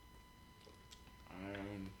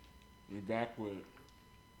back with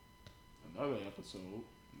another episode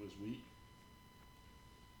this week.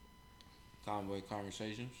 Convoy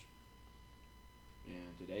Conversations.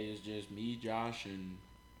 And today is just me, Josh, and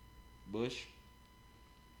Bush.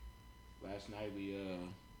 Last night we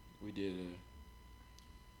did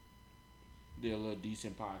a little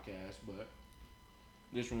decent podcast, but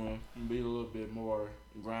this one will be a little bit more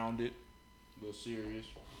grounded, a little serious,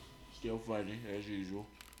 still funny as usual.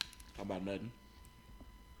 How about nothing?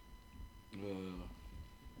 Uh,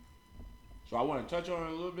 so I want to touch on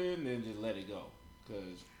it a little bit and then just let it go,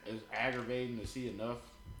 cause it's aggravating to see enough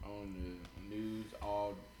on the news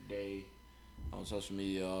all day, on social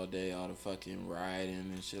media all day, all the fucking rioting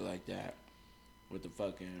and shit like that, with the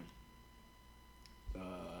fucking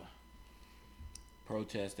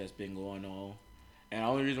protest that's been going on. And the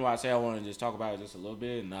only reason why I say I want to just talk about it just a little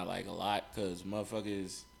bit and not like a lot, cause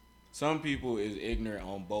motherfuckers, some people is ignorant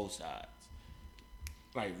on both sides.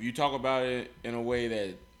 Like if you talk about it in a way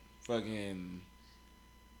that fucking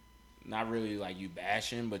not really like you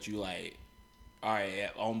bashing, but you like, all right,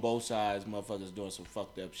 on both sides, motherfuckers doing some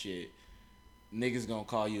fucked up shit. Niggas gonna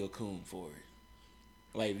call you a coon for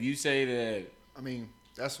it. Like if you say that, I mean,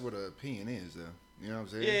 that's what an opinion is, though. You know what I'm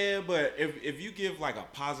saying? yeah, but if you give like a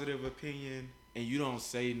positive opinion and you don't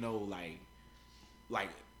say no like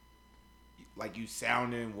you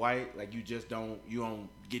sounding white, like you don't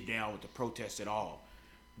get down with the protest at all,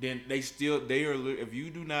 then they are, if you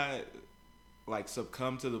do not like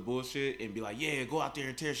succumb to the bullshit and be like, yeah, go out there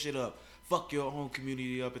and tear shit up, fuck your own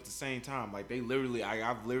community up at the same time. Like they literally,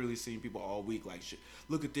 I've literally seen people all week like, shit,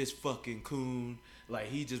 look at this fucking coon, like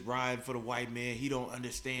he just riding for the white man, he don't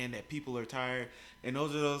understand that people are tired. And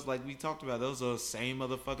those are those, like we talked about, those are those same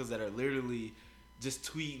motherfuckers that are literally just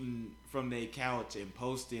tweeting from their couch and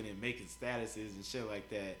posting and making statuses and shit like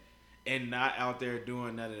that, and not out there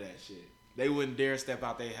doing none of that shit. They wouldn't dare step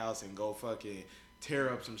out their house and go fucking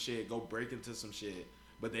tear up some shit, go break into some shit,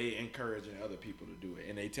 but they encouraging other people to do it,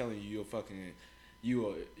 and they telling you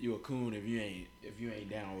you a coon if you ain't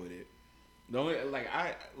down with it. The only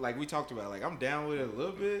like we talked about, like I'm down with it a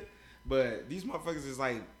little bit, but these motherfuckers is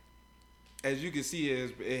like, as you can see,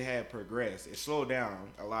 it had progressed. It slowed down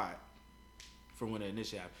a lot from when it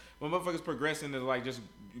initially happened. When motherfuckers progressing to like just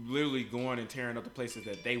literally going and tearing up the places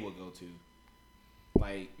that they would go to,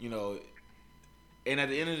 like and at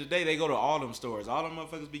the end of the day, they go to all them stores. All them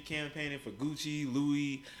motherfuckers be campaigning for Gucci,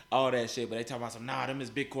 Louis, all that shit. But they talk about them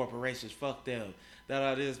is big corporations. Fuck them. That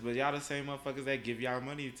all this. But y'all the same motherfuckers that give y'all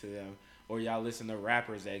money to them, or y'all listen to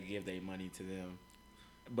rappers that give their money to them.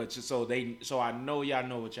 But so I know y'all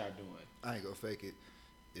know what y'all doing. I ain't gonna fake it.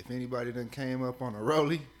 If anybody done came up on a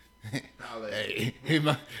rollie, hey, hit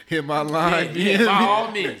my line. Yeah, by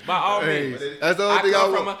all means. That's the only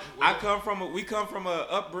thing we come from a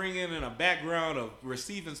upbringing and a background of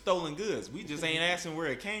receiving stolen goods. We just ain't asking where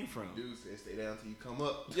it came from. Dude said stay down till you come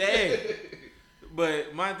up. Yeah.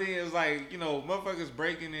 But my thing is like, motherfuckers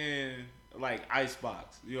breaking in like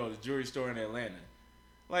Icebox, the jewelry store in Atlanta.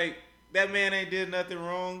 Like, that man ain't did nothing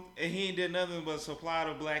wrong, and he ain't did nothing but supply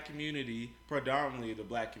the black community, predominantly the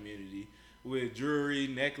black community, with jewelry,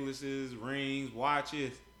 necklaces, rings,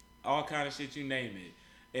 watches, all kind of shit, you name it.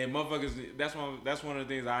 And motherfuckers, that's one of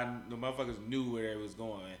the things the motherfuckers knew where it was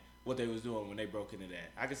going, what they was doing when they broke into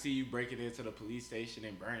that. I could see you breaking into the police station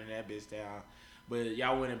and burning that bitch down, but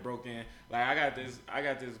y'all went and broke in. Like I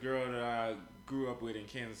got this girl that I grew up with in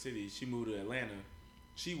Kansas City. She moved to Atlanta.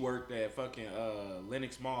 She worked at fucking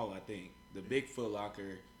Lenox Mall, I think. The big Foot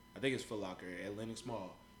Locker. I think it's Foot Locker at Lenox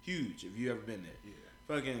Mall. Huge, if you ever been there. Yeah.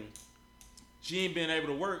 Fucking, she ain't been able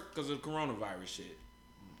to work because of coronavirus shit.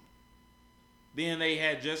 Then they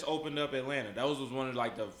had just opened up Atlanta. That was one of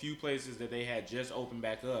like the few places that they had just opened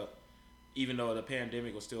back up, even though the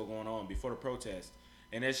pandemic was still going on before the protest.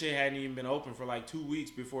 And that shit hadn't even been open for like 2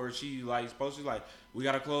 weeks before she like supposed to like, we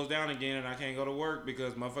gotta close down again and I can't go to work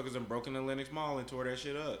because motherfuckers done broken the Lenox Mall and tore that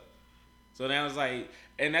shit up. So now it's like,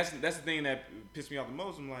 and that's the thing that pissed me off the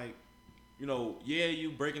most. I'm like, yeah,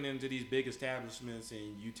 you breaking into these big establishments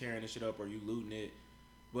and you tearing this shit up or you looting it,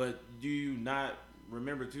 but do you not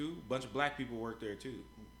remember too? A bunch of black people work there too.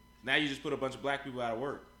 Now you just put a bunch of black people out of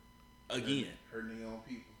work again. Hurting their own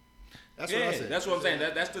people. That's what I said. That's what I'm saying.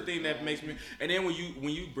 That's the thing that makes me. And then when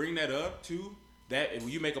you bring that up too, that when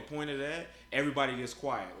you make a point of that, everybody gets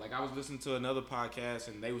quiet. Like I was listening to another podcast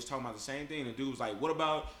and they was talking about the same thing. The dude was like, "What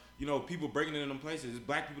about people breaking into them places? It's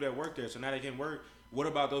black people that work there, so now they can't work. What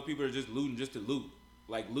about those people that are just looting just to loot,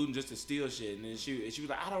 like looting just to steal shit?" And then she was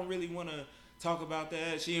like, "I don't really want to talk about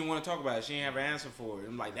that." She didn't want to talk about it. She didn't have an answer for it.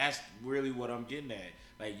 I'm like, that's really what I'm getting at.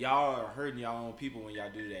 Like, y'all are hurting y'all own people when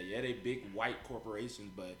y'all do that. Yeah, they big white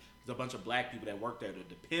corporations, but there's a bunch of black people that work there to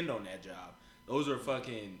depend on that job. Those are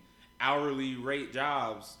fucking hourly rate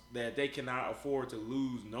jobs that they cannot afford to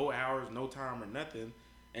lose no hours, no time, or nothing,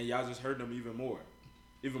 and y'all just hurting them even more.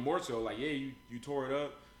 Even more so, like, yeah, you tore it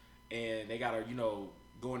up, and they gotta,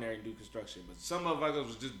 go in there and do construction. But some motherfuckers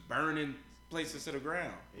was just burning places to the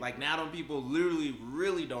ground. Like, now them people literally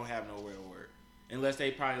really don't have nowhere to work. Unless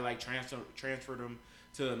they probably, like, transfer them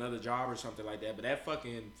to another job or something like that. But that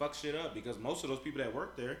fucking fucks shit up because most of those people that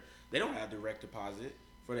work there, they don't have direct deposit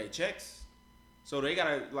for their checks. So they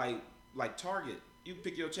gotta, like Target. You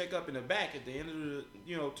pick your check up in the back at the end of the,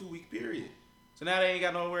 2-week period. So now they ain't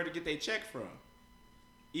got nowhere to get their check from.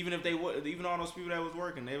 Even all those people that was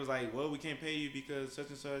working, they was like, well, we can't pay you because such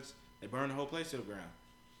and such. They burned the whole place to the ground.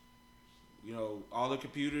 All the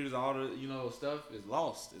computers, all the, stuff is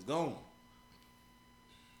lost. It's gone.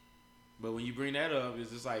 But when you bring that up,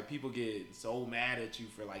 it's just like people get so mad at you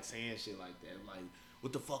for like saying shit like that. Like,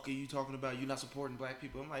 what the fuck are you talking about? You're not supporting black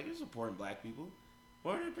people. I'm like, you're supporting black people.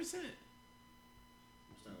 100%. I'm not gonna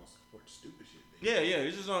support stupid shit. Man. Yeah.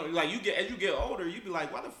 It's just like as you get older, you be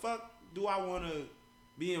like, why the fuck do I want to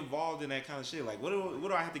be involved in that kind of shit? Like, what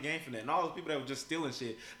do I have to gain from that? And all those people that were just stealing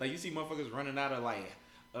shit. Like, you see motherfuckers running out of like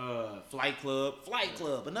Flight Club,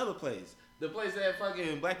 another place. The place that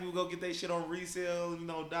fucking black people go get their shit on resale,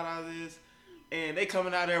 this. And they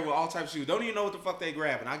coming out there with all types of shoes. Don't even know what the fuck they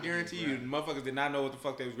grabbing. I guarantee you, the motherfuckers did not know what the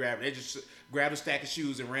fuck they was grabbing. They just grabbed a stack of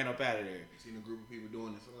shoes and ran up out of there. Seen a group of people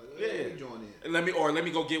doing this. I'm like, let me join in. Let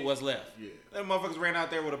me go get what's left. Yeah. Them motherfuckers ran out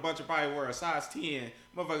there with a bunch of probably wear a size 10.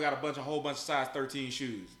 Motherfucker got a whole bunch of size 13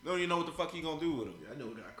 shoes. Don't even know what the fuck he gonna do with them. Yeah, I know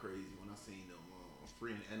it got crazy when I seen them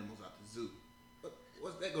freeing animals out the zoo.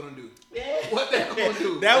 What's that gonna do? Yeah. What that gonna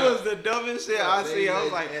do? That was the dumbest shit I see. I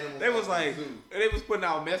was like, they they was putting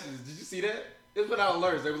out messages. Did you see that? They put out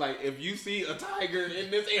alerts. They were like, if you see a tiger in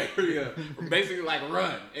this area, basically like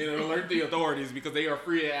run and alert the authorities because they are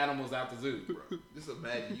freeing animals out the zoo. Bro, just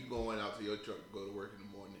imagine you going out to your truck to go to work in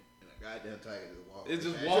the morning and a goddamn tiger just walking. It's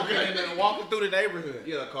just walking through the neighborhood.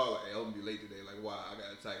 You gotta call like, hey, I'm gonna be late today. Like, why? I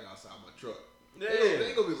got a tiger outside my truck. Yeah.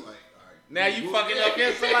 They gonna be like, all right. Now you fucking up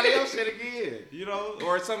against somebody else shit again.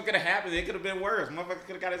 Or something could have happened. It could have been worse. Motherfucker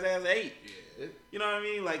could have got his ass ate. Yeah. You know what I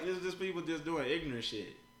mean? Like, it's just people just doing ignorant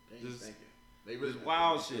shit. Just they really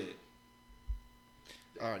wild shit.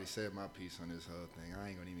 I already said my piece on this whole thing. I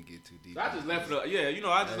ain't gonna even get too deep. So I just left it.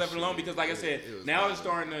 I just left it alone because, like I said, now it's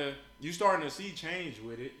starting to see change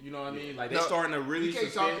with it. You know what I mean? Like, they starting to really. You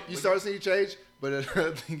start to see change, but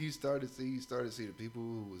another thing you start to see the people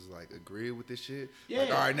who was like agreeing with this shit. Yeah.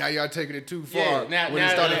 Like, all right, now y'all taking it too far. Yeah, when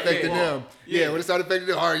it started affecting them. Yeah. When it started affecting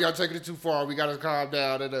them, all right, y'all taking it too far. We gotta calm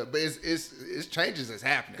down. But it's changes that's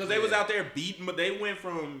happening. Because they was out there beating, but they went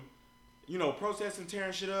from, protesting,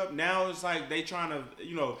 tearing shit up. Now it's like they trying to,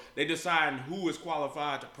 they deciding who is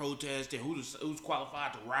qualified to protest and who's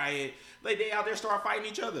qualified to riot. Like, they out there start fighting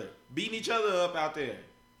each other, beating each other up out there.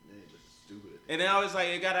 Man, just stupid. And now it's like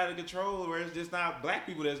it got out of control where it's just not black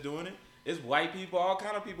people that's doing it. It's white people, all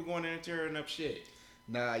kind of people going there and tearing up shit.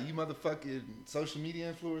 Nah, you motherfucking social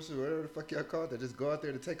media influencers, or whatever the fuck y'all call it, that just go out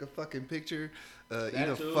there to take a fucking picture, eat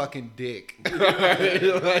a fucking dick.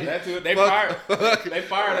 That's who they fired. They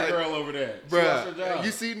fired a girl over there. Bruh,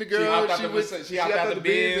 you seen the girl? She hopped out the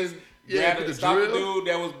Benz. Stopped the dude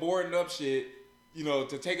that was boarding up shit,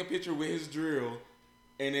 to take a picture with his drill,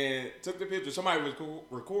 and then took the picture. Somebody was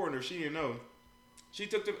recording her. She didn't know. She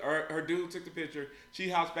took her dude took the picture. She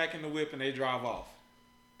hops back in the whip and they drive off.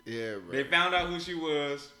 Yeah, bro. They found out who she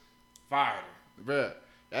was, fired her. Bruh,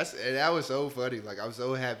 that was so funny. Like, I was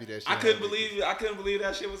so happy that shit. I couldn't believe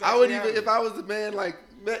that shit was. I wouldn't even if I was the man. Like,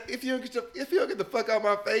 man, if you don't get the fuck out of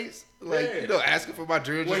my face, like, asking for my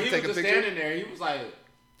drill just to take a picture. He was standing there. He was like,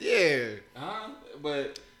 yeah.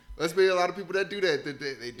 But let's be a lot of people that do that.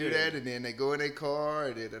 They do that, and then they go in their car,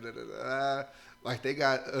 and then like they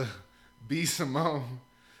got B Simone.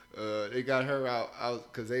 They got her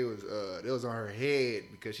out because they was on her head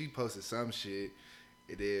because she posted some shit,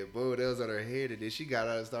 and then boom, that was on her head, and then she got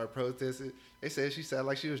out and started protesting. They said she sounded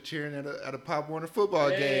like she was cheering at a Pop Warner football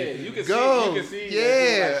game. You can see.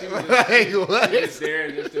 Yeah, she was just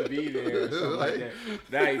there just to be there, or something like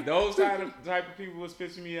that. Like, those type of people was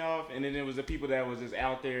pissing me off, and then there was the people that was just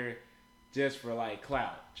out there just for like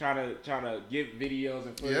clout, trying to get videos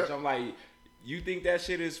and footage. Yep. I'm like, you think that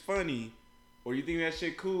shit is funny? Or you think that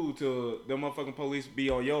shit cool till the motherfucking police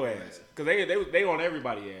be on your ass? Because they on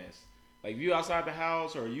everybody's ass. Like, if you outside the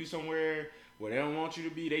house or you somewhere where they don't want you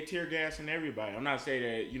to be, they tear gassing everybody. I'm not saying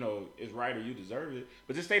that, it's right or you deserve it.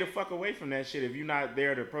 But just stay the fuck away from that shit if you're not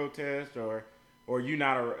there to protest or or you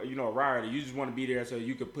not a rioter. You just want to be there so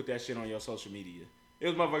you could put that shit on your social media. It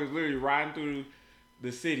was motherfuckers literally riding through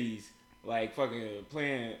the cities like fucking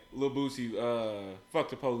playing Lil Boosie, fuck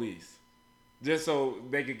the police. Just so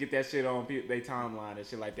they could get that shit on their timeline and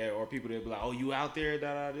shit like that. Or people that be like, oh, you out there,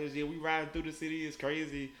 this. Yeah, we riding through the city. It's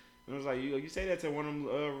crazy. And it was like, you say that to one of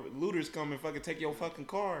them looters come and fucking take your fucking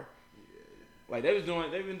car. Like, they've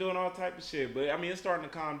been doing all type of shit. But, I mean, it's starting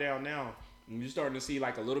to calm down now. And you're starting to see,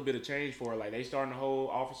 like, a little bit of change for it. Like, they starting to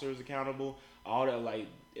hold officers accountable. All that, like,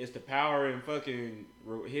 it's the power and fucking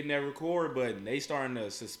hitting that record button. They starting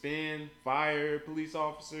to suspend, fire police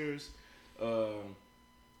officers.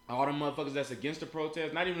 All the motherfuckers that's against the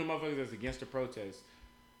protest, not even the motherfuckers that's against the protest,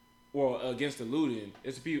 or against the looting.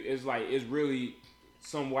 It's really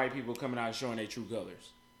some white people coming out and showing their true colors,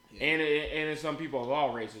 and it's some people of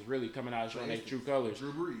all races really coming out and showing their true colors.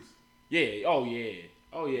 Drew Brees. Yeah. Oh yeah.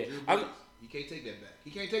 Drew Brees. He can't take that back.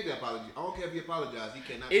 He can't take that apology. I don't care if he apologized. He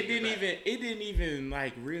cannot. It didn't even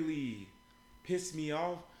like really piss me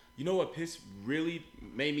off. You know what really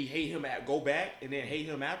made me hate him go back and then hate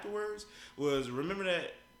him afterwards was remember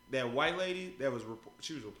that white lady that was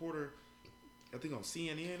she was a reporter, I think on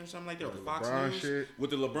CNN or something like that, or Fox News shit. With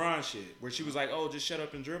the LeBron shit, where she was like, "Oh, just shut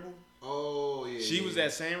up and dribble." Oh yeah. She was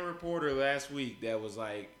that same reporter last week that was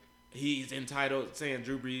like, he's entitled, saying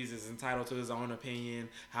Drew Brees is entitled to his own opinion.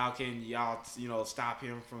 How can y'all, stop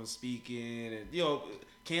him from speaking and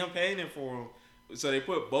campaigning for him? So they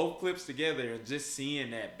put both clips together and just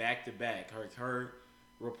seeing that back to back, her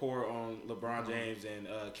report on LeBron James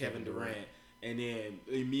and Kevin Durant. And then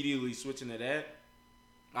immediately switching to that,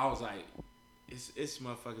 I was like, it's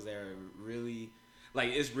motherfuckers that are really, like,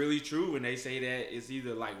 it's really true when they say that it's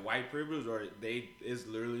either like white privilege or it's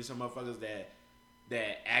literally some motherfuckers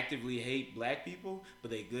that actively hate black people,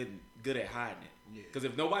 but they good at hiding it. Because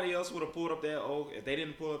if nobody else would have if they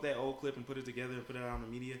didn't pull up that old clip and put it together and put it out on the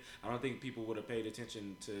media, I don't think people would have paid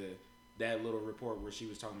attention to that little report where she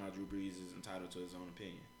was talking about Drew Brees is entitled to his own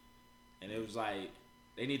opinion. And it was like,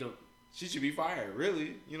 she should be fired,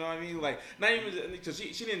 really. You know what I mean? Like, not even because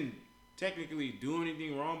she didn't technically do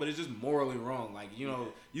anything wrong, but it's just morally wrong. Like,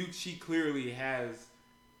 she clearly has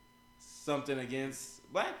something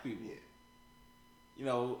against black people.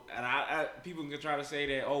 Yeah. And I people can try to say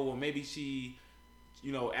that, oh well, maybe she,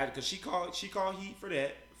 because she called heat for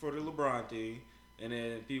that, for the LeBron thing, and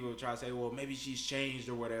then people try to say, well, maybe she's changed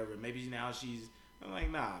or whatever. Maybe now she's. I'm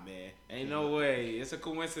like, nah, man, ain't no way. It's a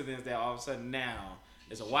coincidence that all of a sudden now.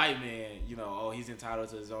 It's a white man, he's entitled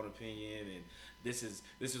to his own opinion, and this is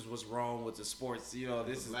what's wrong with the sports.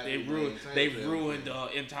 They've ruined the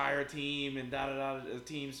entire team and the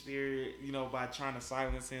team spirit, by trying to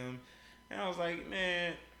silence him. And I was like,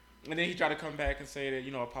 man. And then he tried to come back and say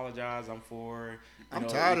that, apologize. I'm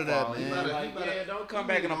tired of that, man. Don't come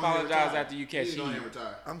back and apologize after you catch heat.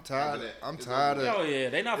 I'm tired of. Oh yeah,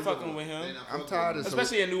 they not fucking with him. I'm tired of.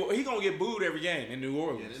 Especially in he gonna get booed every game in New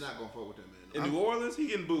Orleans. Yeah, they're not gonna fuck with that, man. In New Orleans, he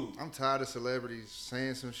getting booed. I'm tired of celebrities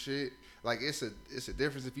saying some shit. Like, it's a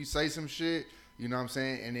difference if you say some shit, you know what I'm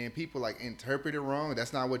saying, and then people like interpret it wrong.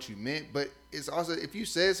 That's not what you meant. But it's also, if you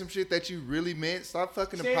said some shit that you really meant, stop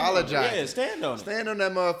fucking apologizing. Yeah, stand on it. Stand on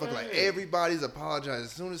that motherfucker. Yeah. Like, everybody's apologizing.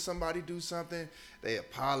 As soon as somebody do something, they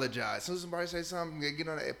apologize. As soon as somebody say something, they get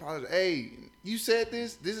on that apologize. Hey, you said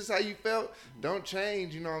this. This is how you felt. Don't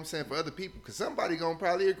change, you know what I'm saying, for other people. Because somebody gonna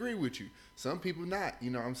probably agree with you. Some people not, you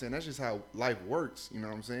know what I'm saying? That's just how life works, you know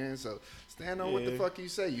what I'm saying? So stand on what the fuck you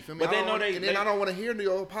say, you feel me? But I don't want to hear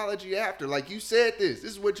your apology after. Like, you said this.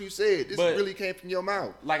 This is what you said. This really came from your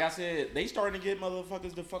mouth. Like I said, they starting to get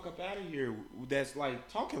motherfuckers the fuck up out of here that's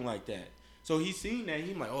like talking like that. So he seen that.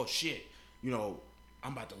 He like, oh shit, I'm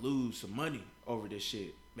about to lose some money over this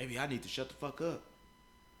shit. Maybe I need to shut the fuck up.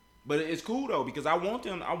 But it's cool though, because I want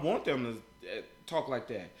them to talk like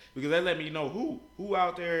that, because they let me know who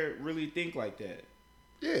out there really think like that.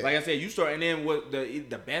 Yeah. Like I said, you start, and then what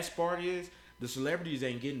the best part is, the celebrities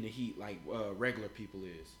ain't getting the heat like regular people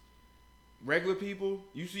is. Regular people,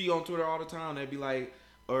 you see on Twitter all the time, they'd be like,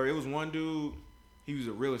 or it was one dude, he was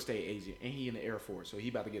a real estate agent, and he in the Air Force, so he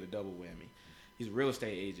about to get a double whammy. He's a real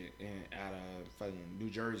estate agent out of fucking New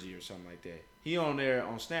Jersey or something like that. He on there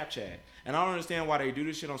on Snapchat. And I don't understand why they do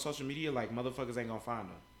this shit on social media. Like, motherfuckers ain't gonna find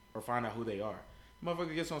them or find out who they are.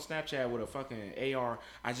 Motherfucker gets on Snapchat with a fucking AR.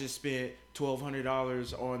 I just spent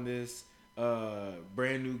 $1,200 on this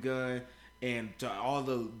brand new gun. And to all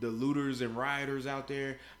the looters and rioters out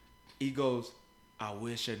there, he goes, I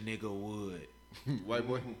wish a nigga would. White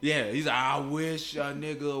boy? Yeah, he's like, I wish a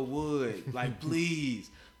nigga would. Like, please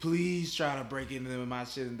try to break into my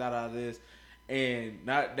shit and this. And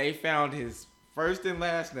they found his first and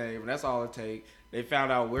last name, and that's all it takes. They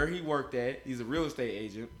found out where he worked at. He's a real estate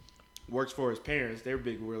agent. Works for his parents. They're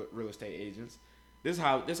big real estate agents. This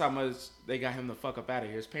how much they got him the fuck up out of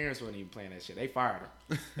here. His parents wasn't even playing that shit. They fired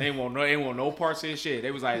him. They ain't want no parts of his shit.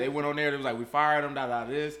 They was like, they went on there. They was like, we fired him.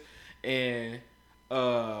 This, and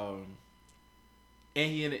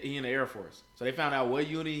he in the Air Force. So they found out what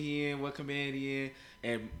unit he in, what command he in,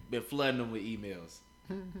 and been flooding him with emails.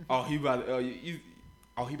 He about to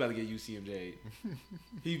get UCMJ.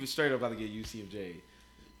 He was straight up about to get UCMJ.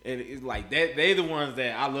 And it's like that. They the ones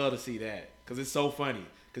that I love to see that because it's so funny.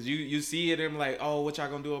 Because you see it and like, oh, what y'all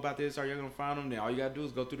gonna do about this? Are y'all gonna find them? Then all you gotta do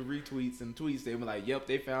is go through the retweets and tweets. They be like, yep,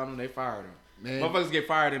 they found him. They fired him. Man, motherfuckers get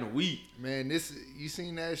fired in a week. Man, you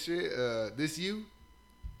seen that shit? This you?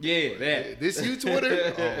 Yeah, that. This you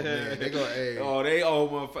Twitter? Oh man, they go. Hey. Oh, they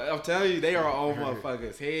old motherfuckers. I'm telling you, they are old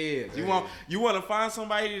motherfuckers' heads. You want to find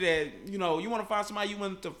somebody that you want to find somebody you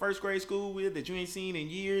went to first grade school with that you ain't seen in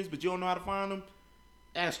years, but you don't know how to find them.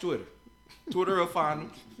 Ask Twitter. Twitter will find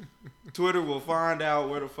them. Twitter will find out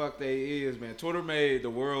where the fuck they is, man. Twitter made the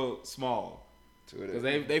world small. Twitter.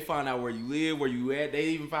 Because they find out where you live, where you at. They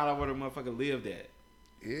even found out where the motherfucker lived at.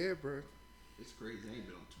 Yeah, bro. It's crazy. I ain't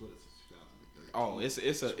been on Twitter since 2013. Oh, it's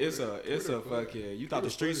a fucking. You thought the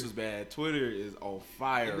streets was bad. Twitter is on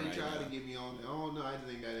fire right now. They tried to get me on there. I don't know. I just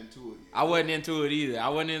ain't got into it yet. I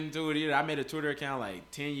wasn't into it either. I made a Twitter account like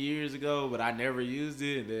 10 years ago, but I never used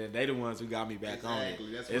it. And then they the ones who got me back on it.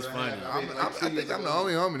 It's funny. I think I'm the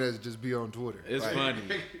only homie that's just be on Twitter. It's funny.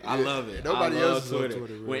 I love it. Nobody else is on Twitter.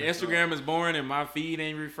 Really. When Instagram is boring and my feed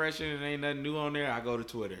ain't refreshing and ain't nothing new on there, I go to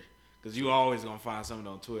Twitter. Because you always going to find something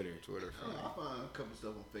on Twitter. I find a couple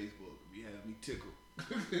stuff on Facebook. You have me tickled.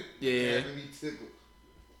 Yeah. Having me tickled.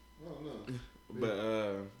 I don't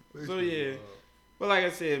know. But yeah. But like I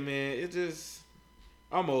said, man, it just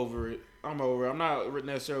I'm over it. I'm not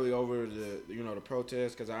necessarily over the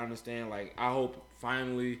protest because I understand. Like I hope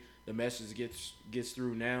finally the message gets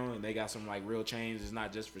through now and they got some like real change. It's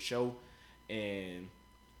not just for show. And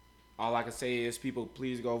all I can say is people,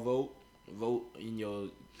 please go vote. Vote in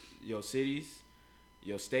your cities,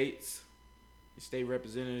 your states. State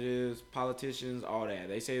representatives, politicians, all that.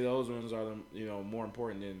 They say those ones are more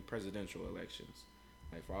important than presidential elections.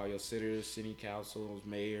 Like for all your senators, city councils,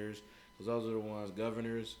 mayors, because those are the ones,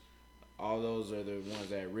 governors, all those are the ones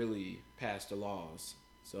that really pass the laws.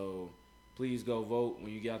 So please go vote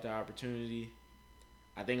when you get the opportunity.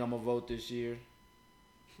 I think I'm gonna vote this year.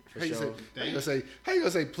 How you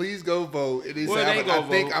gonna say please go vote? And I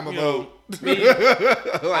think I'm a vote. Me,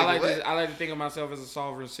 I like to think of myself as a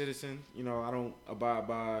sovereign citizen. I don't abide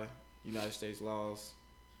by United States laws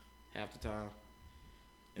half the time,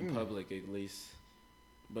 in public at least.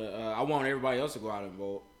 But I want everybody else to go out and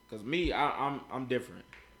vote. Cause me, I'm different.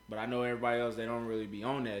 But I know everybody else, they don't really be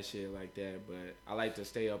on that shit like that. But I like to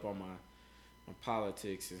stay up on my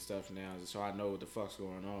politics and stuff now, so I know what the fuck's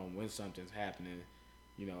going on when something's happening.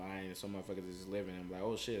 I ain't some motherfuckers is just living and I'm like,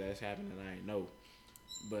 oh shit, that's happening. I ain't know.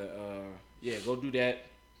 But yeah, go do that.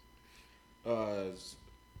 What was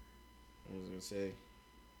I gonna say?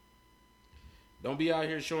 Don't be out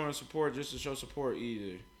here showing support just to show support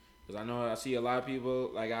either. Cause I know I see a lot of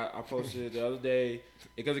people like I posted it the other day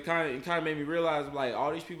because it kind of made me realize like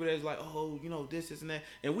all these people that's like, oh, this and that,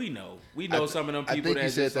 and we know some of them people. I think you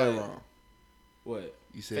said that wrong. What?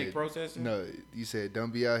 You said fake protesting? No, you said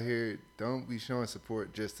don't be out here. Don't be showing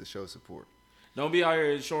support just to show support. Don't be out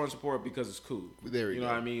here showing support because it's cool. There we go. You know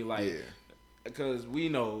what I mean? Like, because we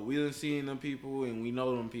done seen them people and we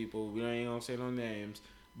know them people. We ain't gonna say no names,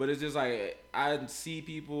 but it's just like I see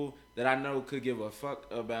people that I know could give a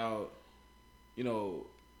fuck about, the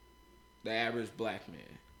average black man.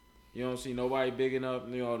 You don't see nobody big enough.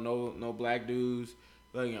 No black dudes.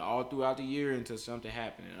 Like all throughout the year until something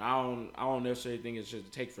happening. I don't necessarily think it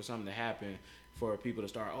should take for something to happen for people to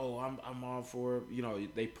start. Oh, I'm all for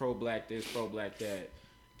they pro black this, pro black that.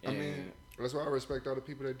 And, I mean, that's why I respect all the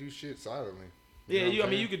people that do shit silently.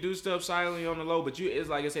 You could do stuff silently on the low, but it's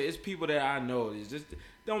like I said, it's people that I know. It's just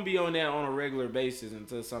don't be on that on a regular basis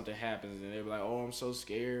until something happens and they're like, oh, I'm so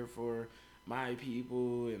scared for my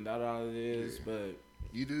people and this. Yeah. But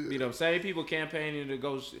you do. Them same people campaigning to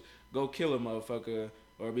go kill a motherfucker.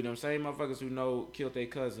 Or be them same motherfuckers who killed their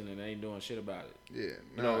cousin and they ain't doing shit about it.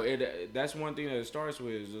 Yeah. That's one thing that it starts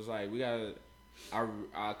with. Is just like we gotta.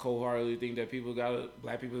 I cold-heartedly think that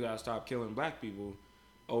black people gotta stop killing black people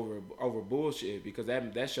over bullshit because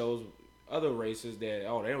that shows other races that they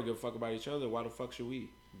don't give a fuck about each other. Why the fuck should we?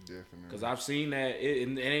 Definitely. Because I've seen that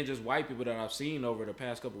it ain't just white people that I've seen over the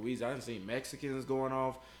past couple of weeks. I've seen Mexicans going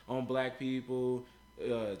off on black people,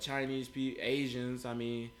 Chinese people, Asians. I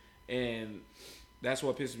mean, and that's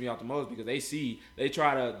what pisses me off the most because they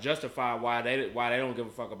try to justify why they don't give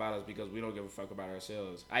a fuck about us because we don't give a fuck about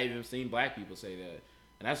ourselves. I even seen black people say that,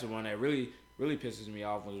 and that's the one that really pisses me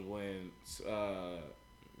off was when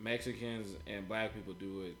Mexicans and black people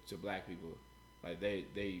do it to black people, like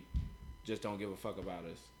they just don't give a fuck about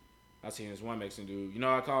us. I seen this one Mexican dude. You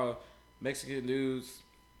know, I call Mexican dudes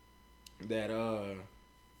that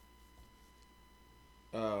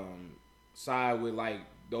side with like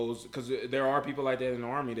those, because there are people like that in the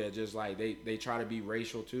army that just like they try to be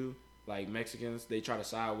racial too. Like Mexicans, they try to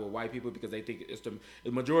side with white people because they think it's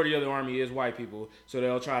the majority of the army is white people, so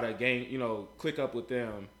they'll try to click up with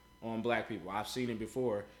them on black people. I've seen it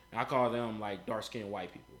before, and I call them like dark skinned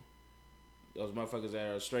white people. Those motherfuckers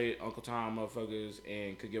that are straight Uncle Tom motherfuckers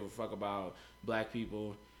and could give a fuck about black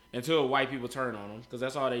people until white people turn on them, because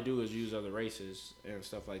that's all they do is use other races and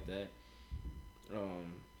stuff like that.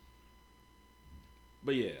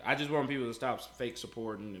 But yeah, I just want people to stop fake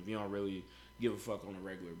supporting if you don't really give a fuck on a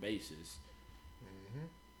regular basis. Mm-hmm.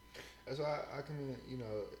 That's why I can,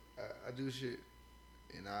 I do shit,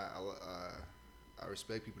 and I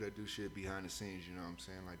respect people that do shit behind the scenes. You know what I'm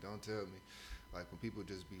saying? Like, don't tell me, like when people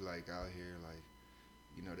just be like out here,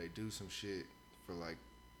 like, they do some shit for like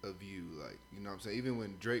a view, like, you know what I'm saying? Even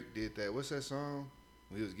when Drake did that, what's that song?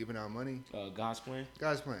 When he was giving out money? God's Plan.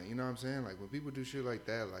 God's Plan. You know what I'm saying? Like when people do shit like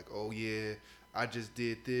that, like, oh yeah, I just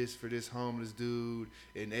did this for this homeless dude,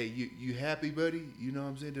 and hey, you happy, buddy? You know what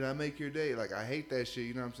I'm saying? Did I make your day? Like, I hate that shit.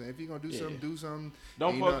 You know what I'm saying? If you're gonna do something, do something.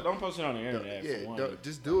 Don't post it on the internet.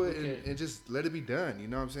 Just do it and just let it be done. You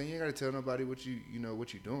know what I'm saying? You ain't gotta tell nobody what you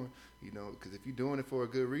doing. Because if you're doing it for a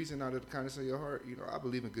good reason, out of the kindness of your heart, I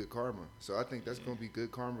believe in good karma. So I think that's gonna be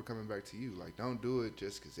good karma coming back to you. Like, don't do it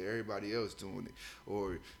just because everybody else doing it,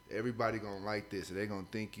 or everybody gonna like this, or they gonna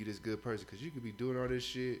think you this good person. Because you could be doing all this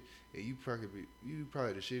shit, and you probably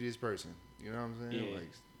the shittiest person. You know what I'm saying? Yeah. Like,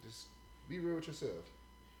 just be real with yourself.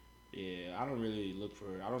 Yeah, I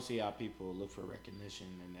don't see how people look for recognition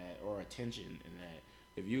in that or attention in that.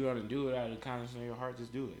 If you're gonna do it out of the kindness of your heart,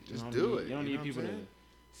 just do it. Just do it. You don't need people to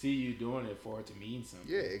see you doing it for it to mean something.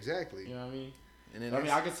 Yeah, exactly. You know what I mean? And then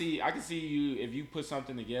I can see you if you put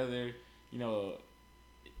something together,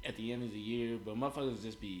 at the end of the year, but motherfuckers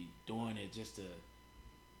just be doing it just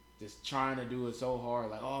trying to do it so hard,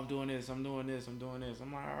 like, oh, I'm doing this. I'm like,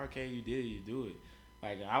 okay, you do it.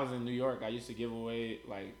 Like, I was in New York, I used to give away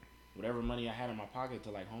like whatever money I had in my pocket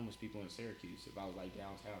to like homeless people in Syracuse if I was like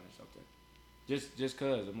downtown or something. Just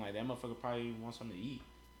cause I'm like, that motherfucker probably wants something to eat.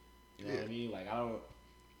 You know what I mean? Like, I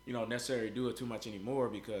don't necessarily do it too much anymore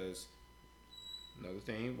because another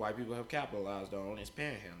thing white people have capitalized on is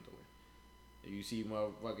panhandling. You see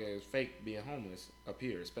motherfuckers fake being homeless up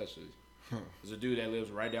here, especially. There's a dude that lives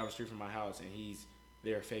right down the street from my house, and he's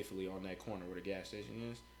there faithfully on that corner where the gas station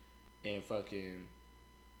is. And fucking,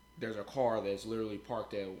 there's a car that's literally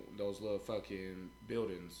parked at those little fucking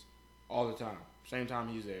buildings all the time. Same time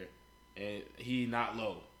he's there. And he not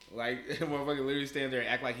low. Like, motherfucker literally stand there and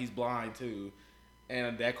act like he's blind too.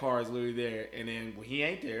 And that car is literally there. And then when he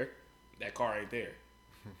ain't there, that car ain't there.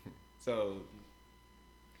 So,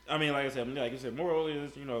 I mean, like I said, moral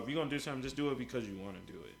is, if you're going to do something, just do it because you want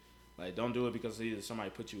to do it. Like, don't do it because either somebody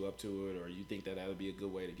put you up to it or you think that would be a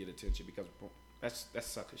good way to get attention, because that's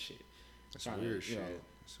sucker shit. That's weird shit.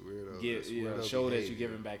 It's weirdo. Show that you're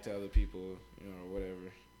giving back to other people, or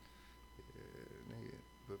whatever. Yeah, nigga.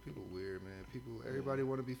 But people weird, man. Everybody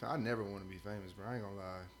want to be famous. I never want to be famous, bro. I ain't gonna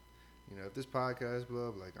lie. If this podcast blow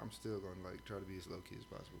up, like, I'm still gonna like try to be as low key as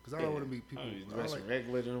possible, because I don't want to be people. I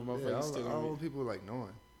don't want people like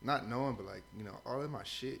knowing. Not knowing, but like, all of my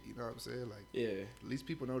shit, you know what I'm saying? Like, at least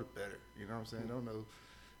people know the better, you know what I'm saying? Don't know,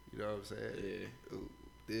 you know what I'm saying? Yeah. Ooh,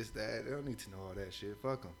 this, that, they don't need to know all that shit.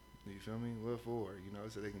 Fuck them. You feel me? What for?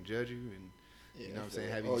 So they can judge you and, you know what I'm saying?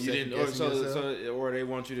 Have you second guessing yourself? Or they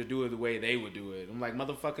want you to do it the way they would do it. I'm like,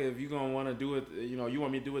 motherfucker, if you gonna want to do it, you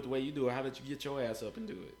want me to do it the way you do it, how did you get your ass up and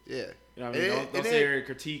do it? Yeah. You know what I mean? Don't sit here and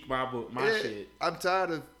critique my shit. I'm tired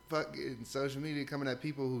of fucking social media coming at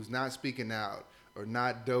people who's not speaking out or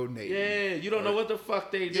not donating. Yeah, you don't know what the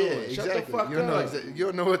fuck they doing. Yeah, exactly. Shut the fuck up. You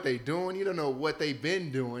don't know what they doing. You don't know what they've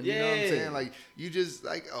been doing. You know what I'm saying? Like, you just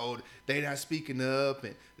like, oh, they not speaking up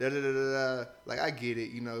and da-da-da-da-da. Like, I get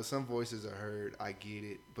it. Some voices are heard. I get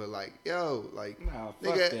it. But like, yo, like,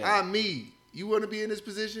 nigga, I'm me. You want to be in this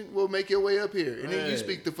position? Well, make your way up here. And then you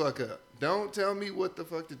speak the fuck up. Don't tell me what the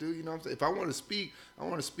fuck to do. You know what I'm saying? If I want to speak, I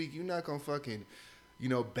want to speak. You're not going to fucking,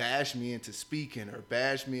 bash me into speaking or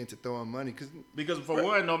bash me into throwing money. Because for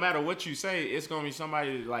one, no matter what you say, it's going to be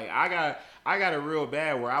somebody, like, I got it real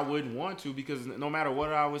bad where I wouldn't want to, because no matter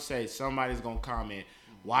what I would say, somebody's going to comment,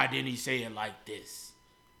 why didn't he say it like this?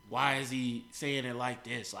 why is he saying it like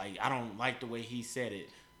this? Like, I don't like the way he said it.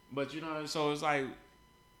 But, you know, so it's like,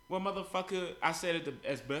 well, motherfucker, I said it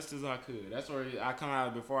as best as I could. That's where I come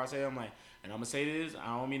out before I say it. I'm like, and I'm going to say this.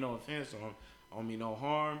 I don't mean no offense. I don't mean no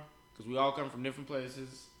harm. Because we all come from different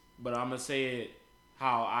places. But I'm going to say it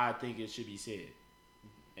how I think it should be said.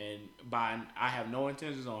 And I have no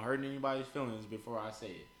intentions on hurting anybody's feelings before I say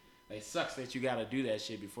it. It sucks that you got to do that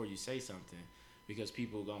shit before you say something. Because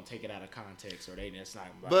people going to take it out of context or that's not.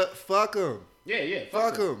 Like, but fuck them. Yeah.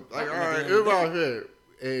 Fuck them. Like, all right, everybody out here.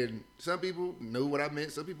 And some people know what I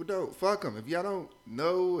meant. Some people don't. Fuck them. If y'all don't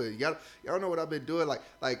know, y'all know what I've been doing.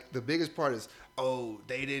 Like the biggest part is, oh,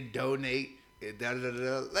 they didn't donate. Da, da, da,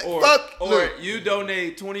 da. Like, or you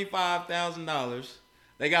donate $25,000.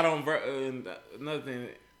 They got on another thing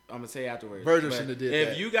I'm gonna say afterwards. Virgil shouldn't have did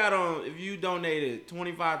that. If you donated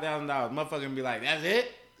 $25,000, motherfucker can be like, that's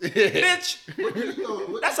it, bitch.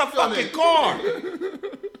 That's a fucking car.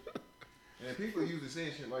 And people usually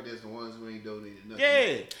saying shit like that's the ones who ain't donated nothing.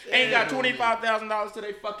 Yeah. Ain't got $25,000 to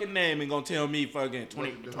their fucking name and gonna tell me fucking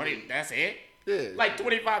 20 that's it? Yeah. Like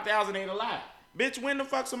 $25,000 ain't a lot. Bitch, when the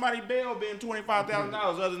fuck somebody bail been $25,000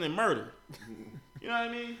 other than murder? You know what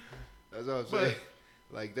I mean? That's what I'm saying.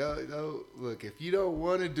 Like, look, if you don't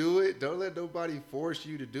want to do it, don't let nobody force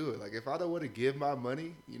you to do it. Like, if I don't want to give my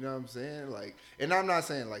money, you know what I'm saying? Like, and I'm not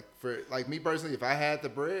saying, like, for, like, me personally, if I had the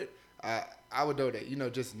bread, I would donate, you know,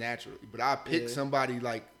 just naturally. But I pick somebody,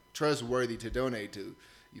 like, trustworthy to donate to.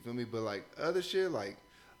 You feel me? But, like, other shit, like,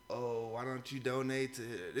 oh, why don't you donate to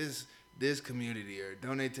this community or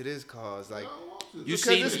donate to this cause? Like, you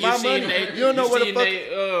see, it's my money. You don't know what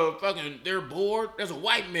the fucking they're bored. There's a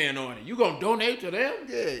white man on it. You gonna donate to them?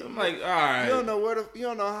 Yeah. I'm like, all right. You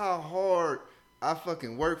don't know how hard I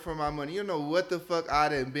fucking work for my money. You don't know what the fuck I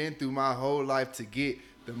done been through my whole life to get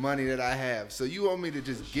the money that I have. So you want me to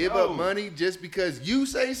just give up money just because you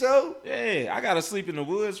say so? Yeah, I gotta sleep in the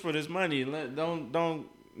woods for this money.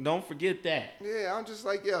 Don't forget that. Yeah, I'm just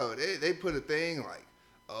like, yo, they put a thing like,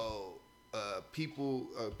 oh, people,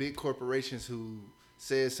 big corporations who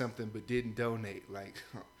said something but didn't donate. Like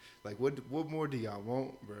what more do y'all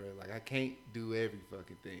want, bro? Like, I can't do every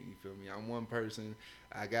fucking thing. You feel me? I'm one person.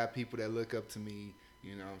 I got people that look up to me.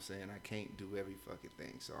 You know what I'm saying? I can't do every fucking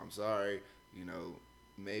thing. So I'm sorry. You know,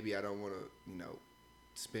 maybe I don't want to, you know,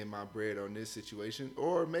 spend my bread on this situation.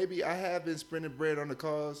 Or maybe I have been spending bread on the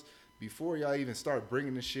cause before y'all even start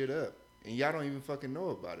bringing the shit up. And y'all don't even fucking know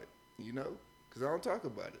about it, you know? Because I don't talk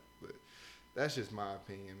about it. But that's just my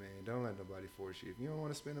opinion, man. Don't let nobody force you. If you don't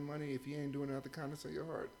want to spend the money, if you ain't doing it out the kindness of your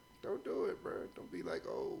heart, don't do it, bro. Don't be like,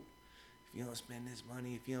 oh, if you don't spend this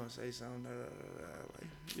money, if you don't say something, like,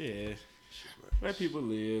 yeah. Let people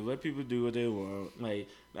live. Let people do what they want. Like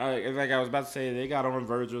I was about to say, they got on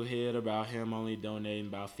Virgil's head about him only donating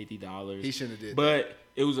about $50. He shouldn't have did but that.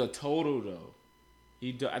 It was a total, though.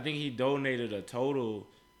 I think he donated a total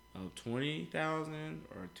of 20,000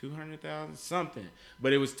 or 200,000, something.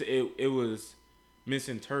 But it was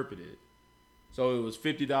misinterpreted. So it was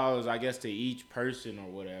 $50, I guess, to each person or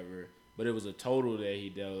whatever. But it was a total that he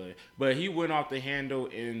donated. But he went off the handle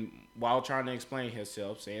and while trying to explain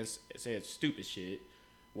himself, said stupid shit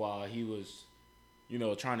while he was, you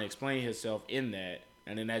know, trying to explain himself in that,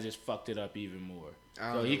 and then that just fucked it up even more.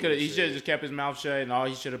 So he should have just kept his mouth shut, and all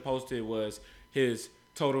he should have posted was his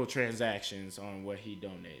total transactions on what he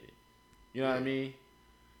donated. You know what I mean?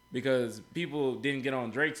 Because people didn't get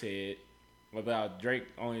on Drake's head about Drake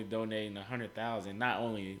only donating 100,000. Not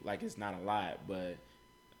only like it's not a lot, but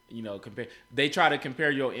you know, they try to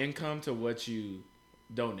compare your income to what you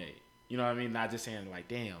donate. You know what I mean? Not just saying like,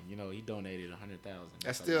 damn, you know, he donated 100,000.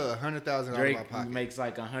 That's still 100,000 out of my pocket. Drake makes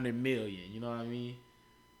like 100 million. You know what I mean?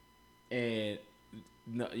 And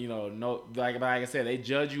you know, like I said, they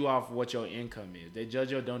judge you off what your income is. They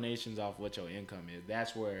judge your donations off what your income is.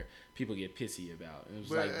 That's where people get pissy about. It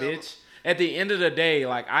was like, bitch. At the end of the day,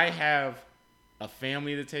 like, I have a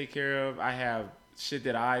family to take care of. I have shit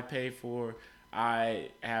that I pay for. I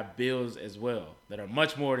have bills as well that are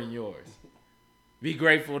much more than yours. Be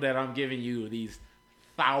grateful that I'm giving you these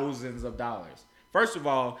thousands of dollars. First of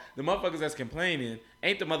all, the motherfuckers that's complaining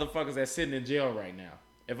ain't the motherfuckers that's sitting in jail right now.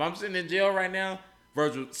 If I'm sitting in jail right now,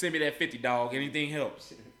 Virgil, send me that 50, dog. Anything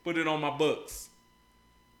helps. Put it on my books.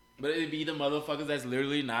 But it'd be the motherfuckers that's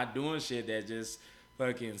literally not doing shit, that just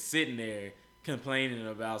fucking sitting there complaining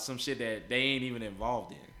about some shit that they ain't even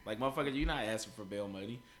involved in. Like, motherfucker, you not asking for bail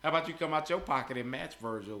money. How about you come out your pocket and match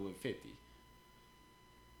Virgil with 50?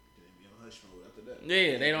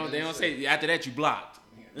 Yeah, they don't say after that you blocked.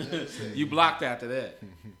 You blocked after that.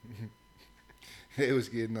 They was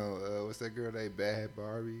getting on what's that girl named Bad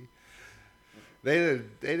Barbie? They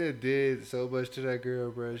done did so much to that girl,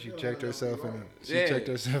 bro. She checked herself in. She checked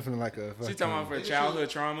herself in like a. She talking about for childhood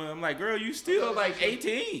trauma. I'm like, girl, you still like 18.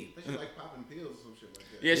 She like popping pills or some shit like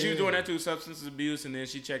that. Yeah, she was doing that too, substance abuse, and then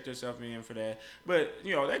she checked herself in for that. But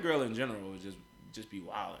you know, that girl in general would just be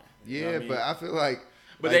wilding. Yeah, what I mean? But I feel like.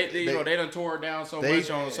 But like, they done tore her down so much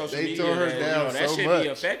on social media. They tore her down that so shit much. Be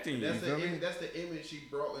affecting you. That's the image she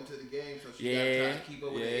brought into the game, so she got to try to keep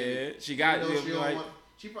up with the image. She got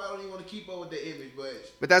she probably don't even want to keep up with the image,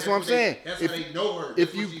 but that's what I'm saying. That's how they know her.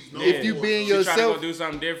 If you being yourself, try to go do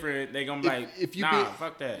something different, they gonna be like,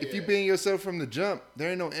 fuck that. If you being yourself from the jump,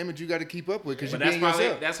 there ain't no image you got to keep up with because you're being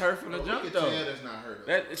yourself. That's her from the jump though. That's not her.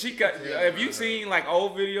 That she got. Have you seen like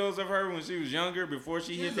old videos of her when she was younger before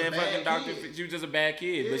she hit that fucking doctor? She was just a bad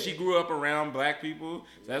kid, but she grew up around black people.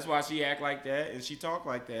 So that's why she act like that and she talk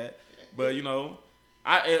like that. But you know,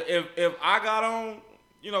 if I got on.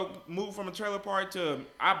 You know, moved from a trailer park to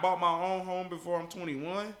I bought my own home before I'm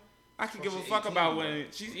 21. I could give a fuck 18, about when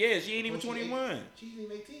she ain't even 21. She's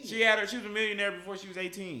even 18. She was a millionaire before she was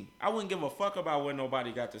 18. I wouldn't give a fuck about what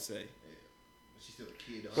nobody got to say. Yeah. But she's still a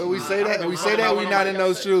kid. But we say that we not in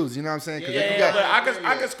those shoes. You know what I'm saying? Yeah, but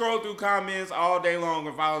I could scroll through comments all day long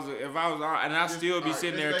if I was and I'd still be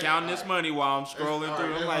sitting there counting this money while I'm scrolling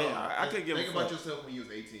through. I'm like, I could give a fuck. Think about yourself when you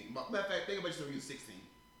was 18. Matter of fact, think about yourself when you was 16.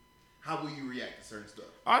 How will you react to certain stuff?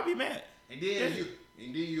 I'd be mad. And then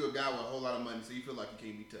you a guy with a whole lot of money, so you feel like you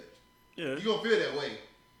can't be touched. Yeah. You gonna feel that way.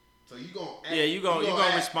 So you gonna act. Yeah, you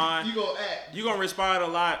gonna respond. You gonna act. You gonna respond a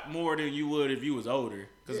lot more than you would if you was older.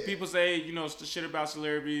 Because people say, you know, shit about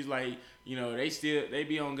celebrities, like, you know, they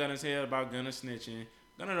be on Gunna's head about Gunna snitching.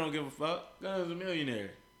 Gunna don't give a fuck. Gunna's a millionaire.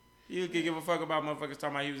 You could give a fuck about motherfuckers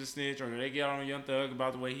talking about he was a snitch, or they get on Young Thug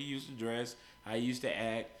about the way he used to dress, how he used to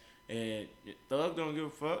act, and Thug don't give a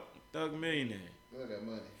fuck. Thug millionaire. Look at that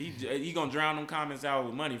money. He gonna drown them comments out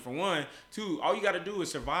with money. For one, two, all you gotta do is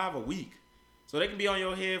survive a week. So they can be on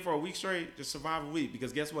your head for a week straight, just survive a week.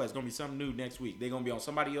 Because guess what? It's gonna be something new next week. They're gonna be on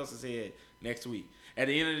somebody else's head next week. At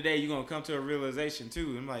the end of the day, you're gonna come to a realization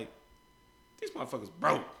too. I'm like, these motherfuckers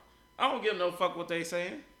broke. I don't give no fuck what they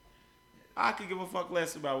saying. I could give a fuck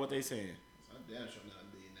less about what they saying. So I'm damn sure not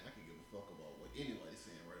being there. I can give a fuck about what anybody's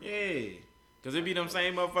saying right now. Yeah. Because it be them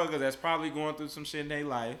same motherfuckers that's probably going through some shit in their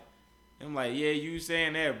life. I'm like, yeah, you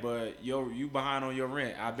saying that, but you behind on your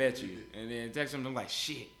rent. I bet you. And then text them, I'm like,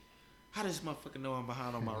 shit. How does this motherfucker know I'm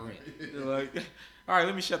behind on my rent? They're like, all right,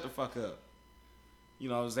 let me shut the fuck up. You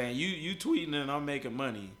know what I'm saying? You tweeting and I'm making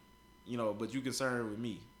money, you know, but you concerned with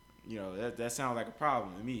me. You know, that sounds like a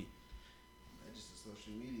problem to me. That's just the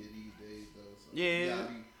social media these days, though. So yeah. You gotta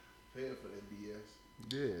be prepared for that BS.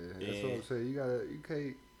 Yeah, that's what I'm saying. You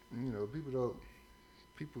can't, you know, people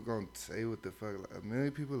gonna say what the fuck. Like, a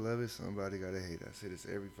million people love it. Somebody gotta hate. I say this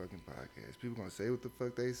every fucking podcast. People gonna say what the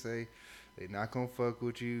fuck they say. They not gonna fuck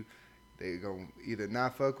with you. They gonna either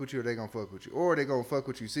not fuck with you or they gonna fuck with you, or they gonna fuck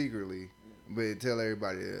with you secretly, but tell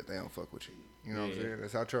everybody that they don't fuck with you. You know what I'm saying?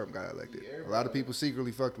 That's how Trump got elected. A lot of people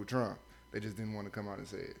secretly fucked with Trump. They just didn't want to come out and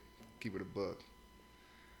say it. Keep it a buck.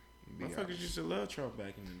 Motherfuckers used to love Trump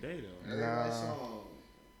back in the day, though. Everybody saw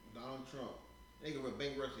Donald Trump. Nigga went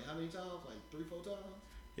bankruptcy how many times? Like 3-4 times?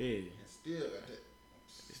 Yeah. And still got that.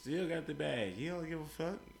 Still got the bag. He don't give a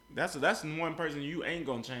fuck. That's the one person you ain't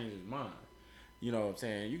gonna change his mind. You know what I'm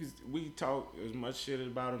saying? We talk as much shit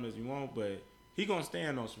about him as you want, but he gonna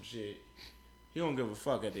stand on some shit. He don't give a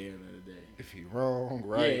fuck at the end of the day. If he wrong,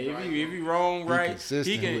 right? Yeah, if he wrong, right?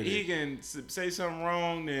 He can say something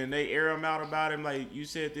wrong, then they air him out about him. Like, you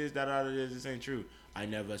said this, this ain't true. I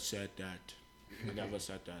never said that. I never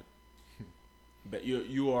said that. But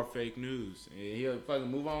you are fake news. And he'll fucking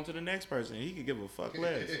move on to the next person. He can give a fuck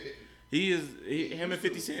less. Him and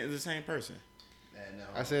 50 Cent is the same person.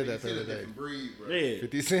 I said that the other day. Breed, bro. Yeah.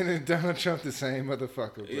 50 Cent and Donald Trump the same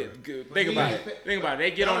motherfucker, bro. Yeah, think about it.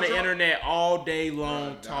 They get on the internet all day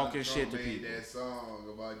long talking shit to people. Made that song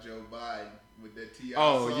about Joe Biden with that T.I.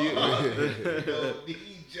 Oh, song.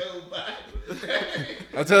 Joe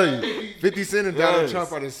Biden. I'll tell you, 50 Cent and Donald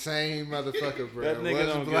Trump are the same motherfucker, bro. That nigga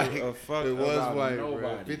don't give a fuck it was about white, nobody.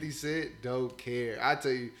 Bro. 50 Cent don't care. I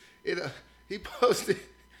tell you, he posted.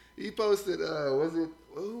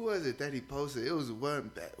 Who was it that he posted? It was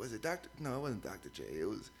was it Dr. No, it wasn't Dr. J. It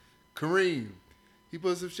was Kareem. He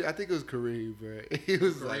posted some shit. I think it was Kareem, bro. He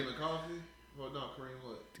was Kareem like, and Coffee? Well, no, Kareem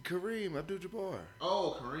what? Kareem Abdul-Jabbar.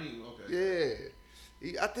 Oh, Kareem. Okay.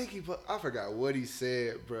 Yeah. I forgot what he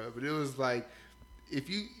said, bro. But it was like,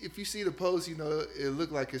 if you see the post, you know, it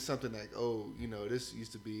looked like it's something like, oh, you know, this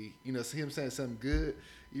used to be, you know, see him saying something good.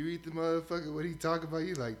 You read the motherfucker, what he talking about,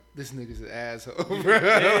 you like, this nigga's an asshole, bro.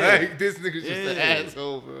 Like, this nigga's just an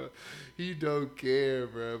asshole, bro. He don't care,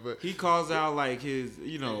 bro. But he calls out like his,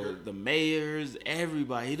 you know, the mayors,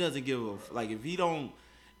 everybody. He doesn't give a like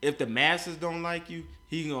if the masses don't like you,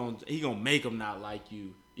 he gonna make them not like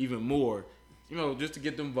you even more. You know, just to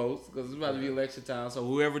get them votes, because it's about to be election time. So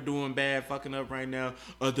whoever doing bad, fucking up right now,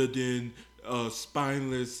 other than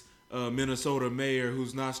spineless Minnesota mayor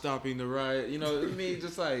who's not stopping the riot, you know, I mean,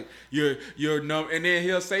 just like your number, and then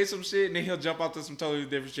he'll say some shit, and then he'll jump out to some totally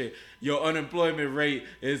different shit. Your unemployment rate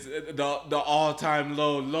is the all-time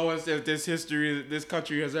lowest that this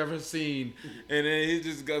country has ever seen, and then he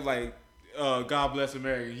just goes like, God bless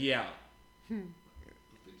America, he out.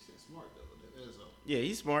 Yeah,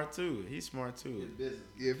 he's smart too. He's business.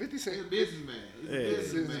 Yeah, 50 Cent. He's a businessman.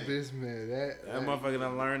 He's a businessman. That motherfucker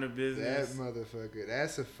done learned the business. That motherfucker,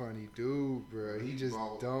 that's a funny dude, bro. He just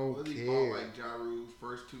don't care. He bought like Ja Rule's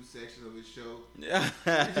first 2 sections of his show.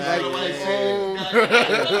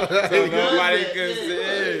 So nobody could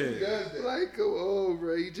say. Like, come on,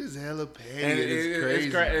 bro. He just hella paid. And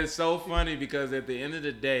it's crazy. It's so funny because at the end of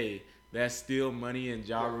the day, that's still money in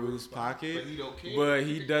Ja Rule's pocket. But he don't care. But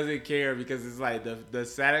he doesn't care because it's like the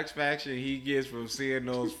satisfaction he gets from seeing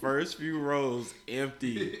those first few rows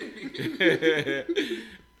empty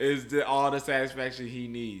is all the satisfaction he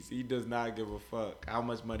needs. He does not give a fuck how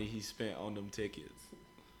much money he spent on them tickets.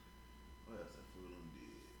 What else that fool done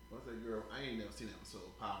did? What's that girl? I ain't never seen that episode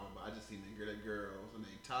of Power, but I just seen that girl. What's her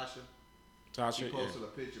name? Tasha. She posted a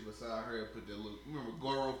picture beside her and put that little. You remember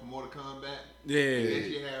Goro from Mortal Kombat? Yeah. And then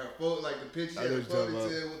she had her photo, like the picture of the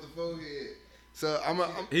ponytail with the forehead. So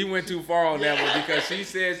he went too far on that one because she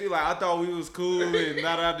said she like I thought we was cool and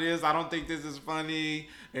none of this. I don't think this is funny.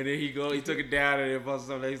 And then he took it down and then posted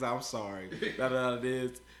something. He's like, I'm sorry, none of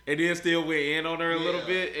this. And then still went in on her a little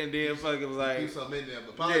bit and then fucking was like, threw something in there,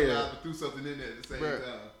 but apologize, but threw something in there at the same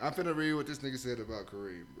time. I'm finna read what this nigga said about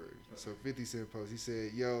Kareem, bro. So 50 Cent post. He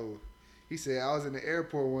said, yo. He said, I was in the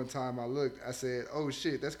airport one time. I said, oh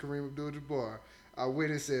shit, that's Kareem Abdul-Jabbar. I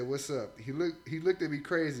went and said, what's up? He looked at me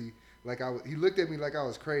crazy, he looked at me like I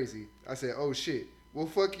was crazy. I said, oh shit. Well,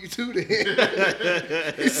 fuck you too then.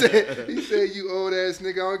 he said, you old ass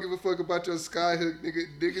nigga, I don't give a fuck about your skyhook,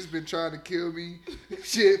 nigga. Niggas been trying to kill me.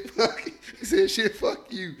 Shit, fuck. He said, shit, fuck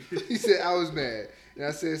you. He said, I was mad. And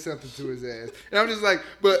I said something to his ass. And I'm just like,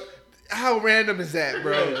 but how random is that,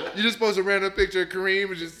 bro? You just post a random picture of Kareem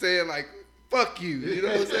and just saying like, fuck you. You know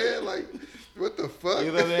what I'm saying? Like, what the fuck?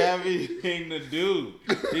 He doesn't have anything to do.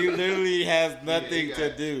 He literally has nothing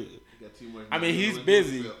to do. I mean, he's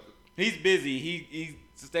busy. He's busy. He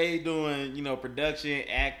stayed doing, you know, production,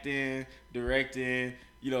 acting, directing,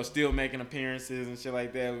 you know, still making appearances and shit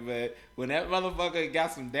like that. But when that motherfucker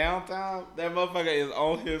got some downtime, that motherfucker is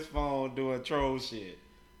on his phone doing troll shit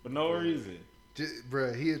for no reason.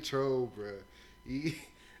 Bruh, he a troll, bruh.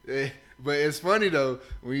 But it's funny though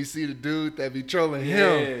when you see the dude that be trolling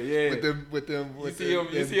him with them. You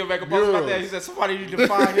see him make a post about that. He said somebody need to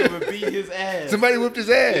find him and beat his ass. Somebody whipped his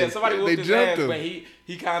ass. Yeah, somebody whipped his ass, him. but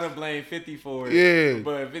he kind of blamed 50 for it. Yeah,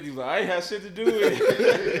 but 50 was like, I ain't had shit to do with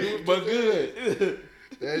it, but good.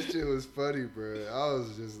 That shit was funny, bro. I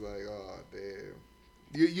was just like, oh damn.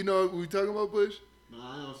 You know what we talking about, Bush? No,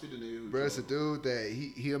 I don't see the nigga. Bro, it's a dude that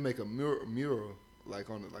he'll make a mural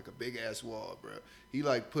like on like a big ass wall, bro. He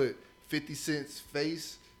like put 50 Cent's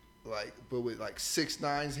face, like, but with like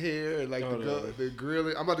 6ix9ine's hair and like the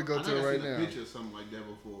grilling. I'm about to go to it right now. I've seen a picture of something like that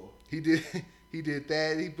before. He did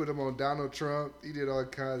that. He put him on Donald Trump. He did all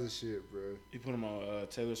kinds of shit, bro. He put him on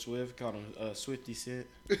Taylor Swift. Called him Swifty Cent.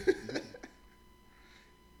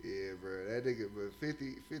 Yeah, bro. That nigga, but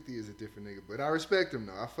 50 is a different nigga. But I respect him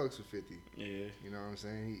though. I fucks with 50. Yeah. You know what I'm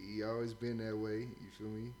saying? He always been that way. You feel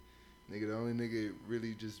me? Nigga, the only nigga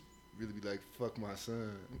really be like, fuck my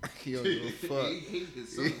son. He don't give a fuck. He hate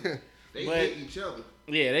his son. Yeah. They hate each other.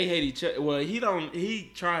 Yeah, they hate each other. Well,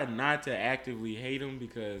 he tried not to actively hate him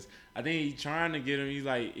because I think he trying to get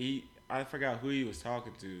him. I forgot who he was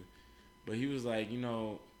talking to, but he was like, you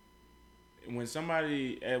know, when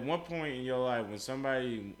somebody, at one point in your life, when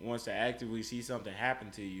somebody wants to actively see something happen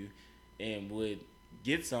to you and would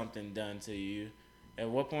get something done to you, at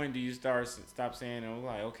what point do you stop saying, I'm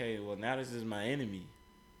like, okay, well, now this is my enemy.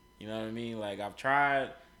 You know what I mean? Like, I've tried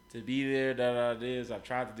to be there, this. I've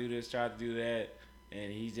tried to do this, tried to do that,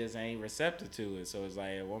 and he just ain't receptive to it. So it's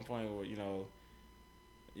like, at one point, where, you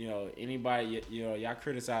know, anybody, you know, y'all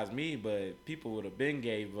criticize me, but people would have been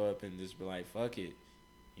gave up and just be like, fuck it,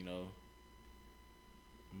 you know.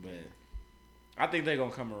 But I think they're gonna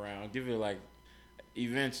come around. Give it like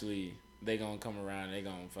eventually they gonna come around and they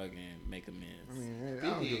gonna fucking make amends. I mean, I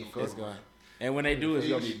don't give a fuck. And when they do, it's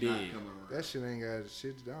gonna be big. That shit ain't got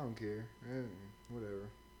shit. I don't care. Whatever.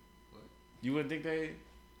 What? You wouldn't think they?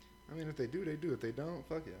 I mean, if they do, they do. If they don't,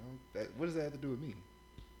 fuck it. What does that have to do with me?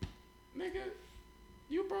 Nigga,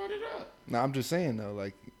 you brought it up. No, I'm just saying though.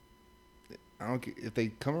 Like, I don't. If they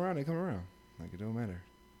come around, they come around. Like, it don't matter.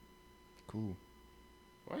 Cool.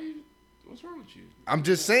 Why you? What's wrong with you? I'm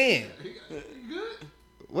just saying. You good?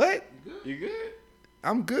 What? You good?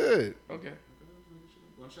 I'm good. Okay.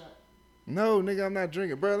 One shot. No, nigga, I'm not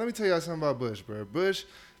drinking. Bro, let me tell y'all something about Bush, bro. Bush,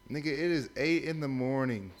 nigga, it is 8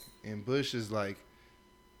 a.m. and Bush is like,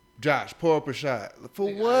 Josh, pour up a shot. For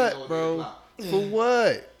Nigga, what, bro? For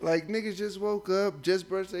what? Like, niggas just woke up, just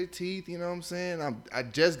brushed their teeth, you know what I'm saying? I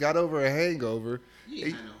just got over a hangover. You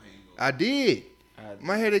ain't had no hangover. I did.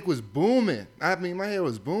 My headache was booming. I mean, my head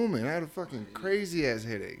was booming. I had a fucking crazy-ass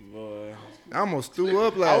headache. Boy. I almost threw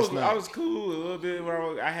up last night. I was cool a little bit.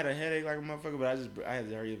 I had a headache like a motherfucker, but I had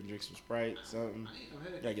to hurry up and drink some Sprite, something.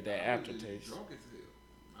 Gotta get that aftertaste. Drunk as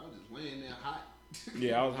hell. I was just laying there hot.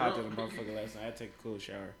 Yeah, I was hot than a motherfucker last night. I had to take a cool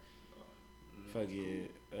shower. Fuck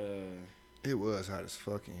yeah. It was hot as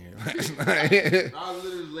fuck in here last night. I was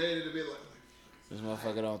literally laying in the bed like this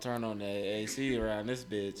motherfucker don't turn on that AC around this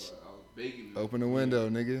bitch. I was baking. Open the window,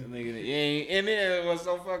 nigga. And then it was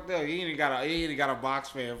so fucked up. He ain't got a box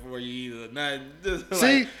fan for you either. Nothing. Just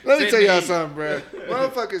See, like, let me tell y'all something, bro.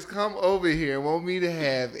 Motherfuckers come over here and want me to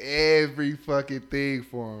have every fucking thing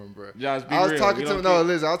for them, bro. Josh, be I was real. talking to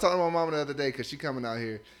Liz. I was talking to my mama the other day because she coming out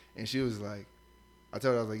here and she was like, I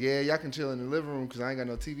told her, I was like, yeah, y'all can chill in the living room because I ain't got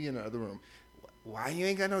no TV in the other room. Why you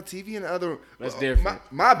ain't got no TV in the other room? That's different.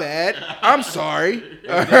 My bad. I'm sorry.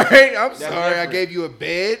 All right? I'm sorry. Different. I gave you a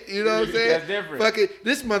bed. You know what I'm saying? That's different. Fuck it.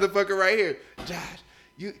 This motherfucker right here. Josh,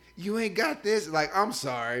 you ain't got this. Like, I'm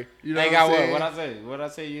sorry. You know They what got I'm saying? what? What I say? What I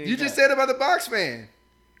say? You just said about the box fan.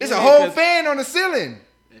 It's Yeah, a whole 'cause- fan on the ceiling.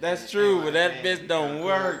 That's true, but that bitch don't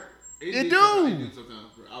work. It do.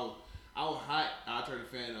 I was hot. I turn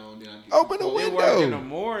the fan on. Then I get Open the It window. work in the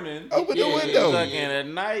morning. Open the Yeah, window. Fucking at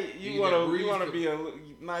night, you You get that wanna breeze be a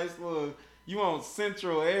nice little. You want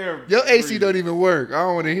central air. Your AC breeze. don't even work. I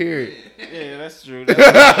don't want to hear it. Yeah, that's true. It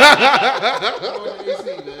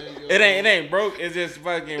It ain't broke. It's just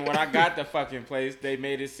fucking when I got the fucking place, they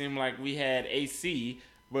made it seem like we had AC,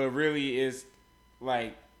 but really it's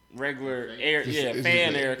like regular air, It's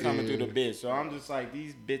fan just- air coming yeah. through the bitch. So I'm just like,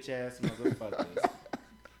 these bitch ass motherfuckers.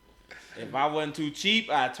 If I wasn't too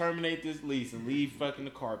cheap, I'd terminate this lease and leave fucking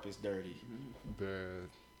the carpets dirty. Bruh,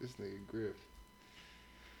 this nigga grip.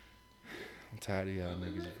 I'm tired of y'all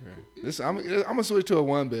niggas, bro. I'm gonna switch to a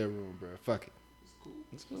 1-bedroom, bro. Fuck it.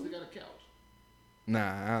 It's cool. They got a couch.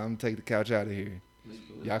 Nah, I'm gonna take the couch out of here.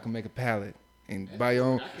 Y'all can make a pallet and buy your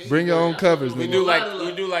own. I can't Bring your do own that. covers. We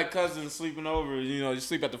nigga. do like cousins sleeping over. You know, you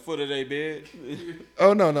sleep at the foot of their bed.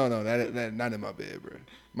 Oh no, that not in my bed, bro.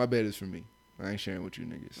 My bed is for me. I ain't sharing with you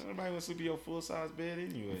niggas. Nobody want to sleep in your full size bed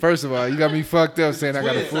anyway. First of all, you got me fucked up saying I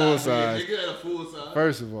got a full size. Nigga got a full size.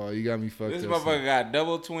 First of all, you got me fucked This up. motherfucker got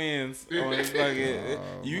double twins on his fucking. Oh,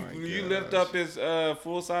 you my lift gosh. up his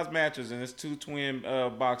full size mattress and it's 2 twin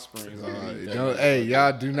box springs. Hey,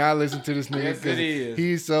 y'all do not listen to this nigga Yes, it is.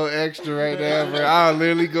 he's so extra right now, bro. I'll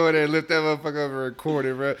literally go in there and lift that motherfucker up and record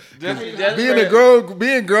it, bro.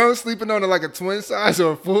 Being grown, sleeping on like a twin size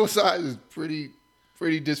or a full size is pretty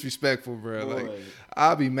disrespectful, bro. Boy. Like,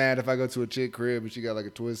 I'll be mad if I go to a chick crib and she got like a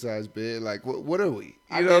twin size bed. Like, what are we?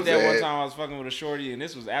 I did that one time. I was fucking with a shorty, and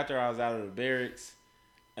this was after I was out of the barracks,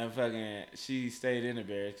 and fucking she stayed in the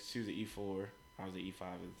barracks. She was an E4. I was an E5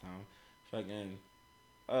 at the time. Fucking,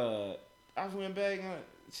 I went back and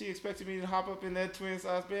she expected me to hop up in that twin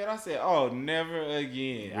size bed. I said, "Oh, never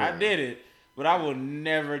again." Bruh. I did it, but I will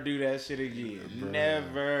never do that shit again. Bruh.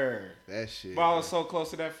 Never. That shit. But I was so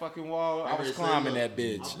close to that fucking wall. I was climbing that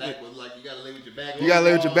bitch. I'm back with like you gotta lay with your back. You gotta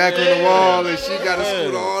lay with your back on the wall, and she gotta Yeah.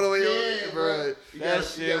 scoot all the way over, Yeah, bro. That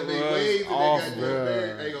shit was awful,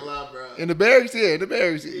 bruh. I ain't gonna lie, bro. In the barracks, Yeah,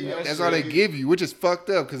 that's that all they shit. give you, which is fucked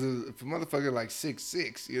up because if a motherfucker like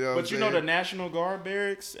 6'6", you know. But you know the National Guard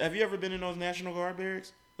barracks? Have you ever been in those National Guard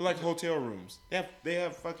barracks? They're like hotel rooms. They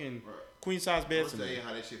have fucking queen size I'm beds in gonna tell there. you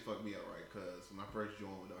how that shit fucked me up, right? Because when I first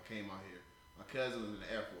joined, when I came out here, my cousin was in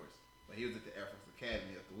the Air Force, but he was at the Air Force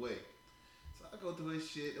Academy up the way. So I go through his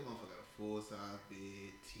shit. That motherfucker got a full size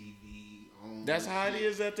bed, TV, on. That's how it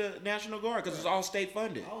is at the National Guard because it's all state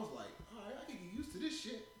funded. I was like, all right, I can get used to this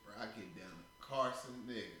shit, bro. I get down to Carson,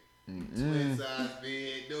 nigga. Twin size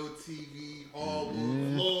bed, no TV,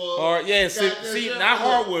 hardwood floors. Not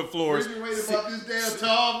hardwood floors. About this damn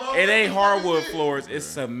tall, bro. It ain't hardwood floors. It's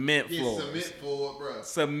cement floors. Cement floor, bro.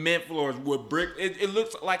 Cement floors with brick. It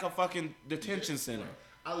looks like a fucking detention center.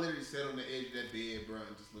 I literally sat on the edge of that bed, bro,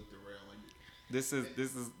 and just looked around like this is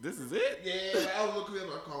it. Yeah, I was looking at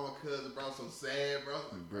him. I called my cousin, bro. I'm so sad, bro.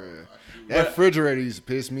 Bro, that refrigerator used to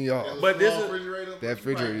piss me off. But this is that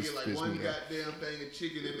refrigerator used to piss me off. One goddamn thing of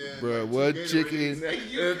chicken in there. Bro, what chicken?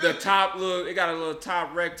 The top look. It got a little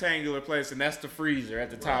top rectangular place, and that's the freezer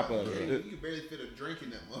at the top of it. You can barely fit a drink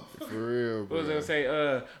in that motherfucker. For real, bro. What was I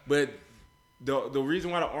gonna say? But the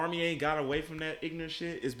reason why the Army ain't got away from that ignorant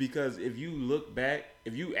shit is because if you look back,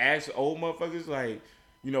 if you ask old motherfuckers like,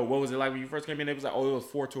 you know, what was it like when you first came in? They was like, oh, it was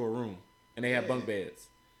 4 to a room, and they had bunk beds,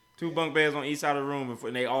 2 bunk beds on each side of the room,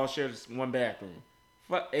 and they all shared one bathroom.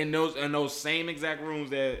 In those same exact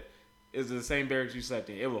rooms that is the same barracks you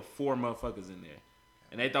slept in, it was 4 motherfuckers in there,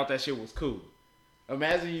 and they thought that shit was cool.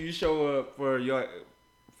 Imagine you show up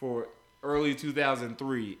for early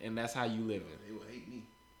 2003, and that's how you living. They would hate me.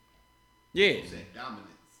 Yeah. I said dominance.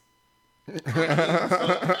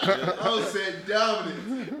 I said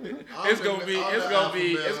dominance. It's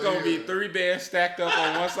gonna be 3 beds stacked up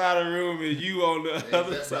on one side of the room and you on the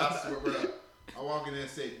other side. I swear, bro. I walk in there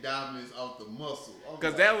and say dominance off the muscle.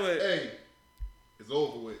 Cause that would. Hey, it's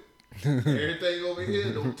over with. Everything over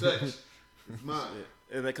here don't touch. It's mine.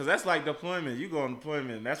 Yeah. Cause that's like deployment. You go on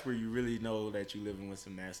deployment, and that's where you really know that you living with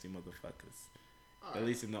some nasty motherfuckers. Right. At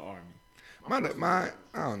least in the Army. I don't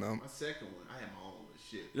know. My second one, I had my own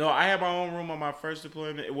shit. No, I had my own room on my first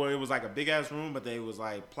deployment. Well, it was like a big ass room, but they was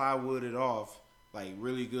like plywooded off, like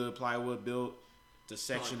really good plywood built to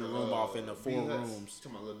section the room off into 4 rooms.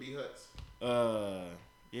 Talking about little B huts.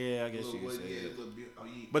 Yeah, I guess you could say it.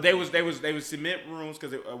 Yeah. But they was cement rooms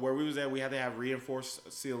because where we was at, we had to have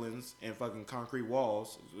reinforced ceilings and fucking concrete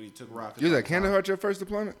walls. We took rockets. You was at Kandahar your first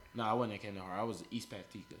deployment? No, I wasn't at Kandahar. I was at East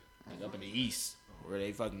Paktika, like up in the east, where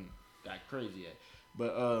they fucking got crazy at.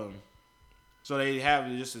 But so they have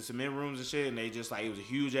just the cement rooms and shit, and they just like it was a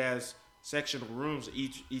huge ass section of rooms,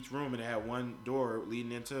 each room, and it had one door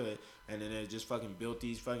leading into it, and then they just fucking built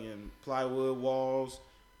these fucking plywood walls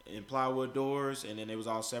and plywood doors, and then it was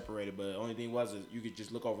all separated. But the only thing was is you could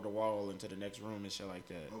just look over the wall into the next room and shit like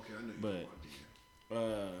that. Okay, I knew you.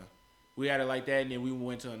 But we had it like that, and then we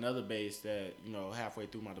went to another base that, you know, halfway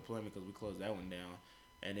through my deployment because we closed that one down,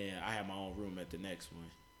 and then I had my own room at the next one,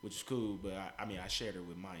 which is cool. But I mean, I shared it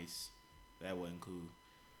with mice. That wasn't cool.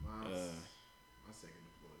 My second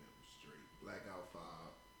deployment was straight blackout 5,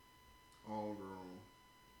 own room,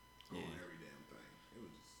 on every damn thing. It was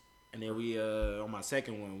just. And then we on my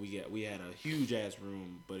second one we had a huge ass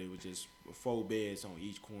room, but it was just 4 beds on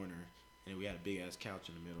each corner, and we had a big ass couch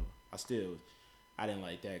in the middle. I didn't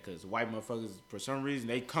like that because white motherfuckers for some reason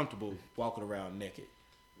they comfortable walking around naked.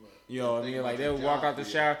 You know what I mean? Like they would walk out the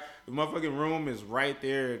shower. The motherfucking room is right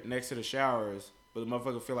there next to the showers, but the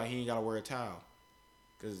motherfucker feel like he ain't gotta wear a towel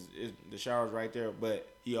because the shower's right there. But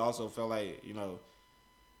he also felt like, you know,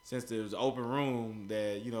 since there was an open room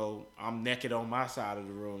that, you know, I'm naked on my side of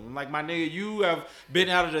the room. I'm like, my nigga, you have been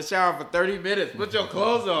out of the shower for 30 minutes. Put your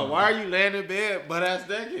clothes on. Why are you laying in bed butt ass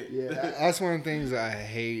naked? Yeah, that's one of the things I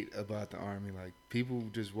hate about the Army. Like, people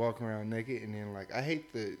just walk around naked, and then, like, I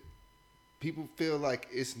hate the people feel like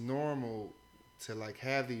it's normal to, like,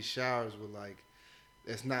 have these showers with, like,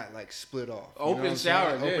 it's not like split off. Open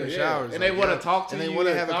showers, open showers, and like, they want to talk to you, and they want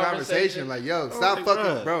to have a conversation. Like, yo, stop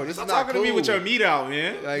fucking, bro. This is not talking cool. to me with your meat out,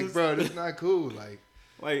 man. Like, bro, this is not cool. Like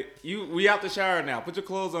we out the shower now. Put your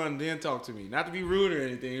clothes on and then talk to me. Not to be rude or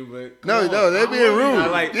anything, but no, they being rude.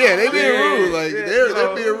 Like, they being rude. Like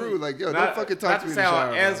they're being rude. Like, yo, don't fucking talk to me in the shower.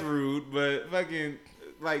 Not to sound as rude, but fucking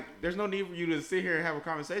like, there's no need for you to sit here and have a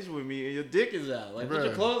conversation with me and your dick is out. Like, put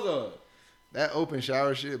your clothes on. That open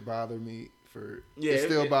shower shit bothered me. It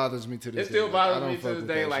still bothers me to this day. It still bothers me to this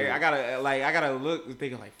day. Like, I gotta look and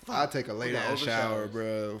think like, fuck. I'll take a late ass shower,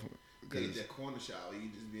 bro. Get that corner shower.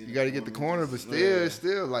 You gotta get the corner, but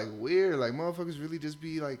still like weird. Like, motherfuckers really just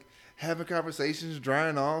be like having conversations,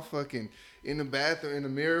 drying off, fucking in the bathroom, in the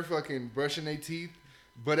mirror, fucking brushing their teeth,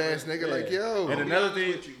 butt ass nigga. Like, yo. And another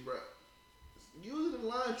thing, usually the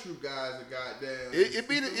line troop guys are goddamn. It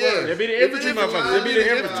be the infantry motherfuckers.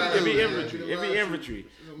 It be infantry.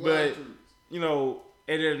 But, you know,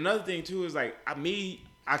 and then another thing too is like,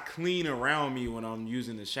 I clean around me when I'm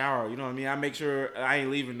using the shower. You know what I mean? I make sure I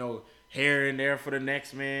ain't leaving no hair in there for the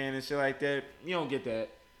next man and shit like that. You don't get that.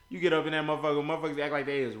 You get up in that motherfuckers act like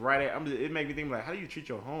they is right at. It make me think like, how do you treat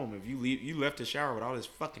your home if you left the shower with all this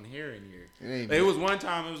fucking hair in here? It was one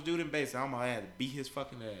time it was a dude in base. I had to beat his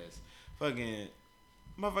fucking ass. Fucking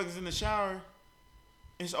motherfuckers in the shower.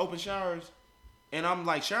 It's open showers. And I'm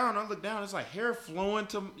like showering, I look down, it's like hair flowing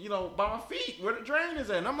to, by my feet where the drain is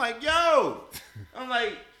at. And I'm like, yo. I'm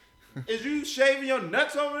like, is you shaving your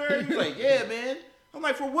nuts over there? He's like, yeah, man. I'm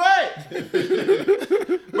like, for what?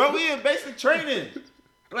 Bro, we in basic training.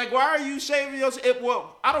 Like, why are you shaving your...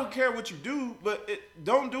 Well, I don't care what you do, but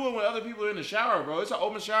don't do it when other people are in the shower, bro. It's an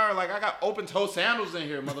open shower. Like, I got open-toe sandals in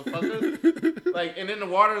here, motherfucker. Like, and then the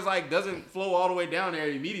water's, like, doesn't flow all the way down there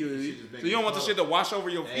immediately. So you don't want the shit to wash over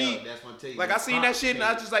your feet. That's what I'm telling you. Like, I seen that shit, and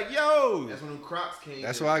I was just like, yo. That's when them Crocs came.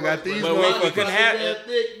 That's why I got these. But we couldn't have...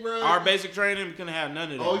 Our basic training, we couldn't have none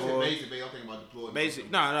of that. Oh, you said basic, babe. I'm thinking about deployment. Basic.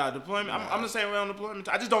 No, deployment. I'm the same way on deployment.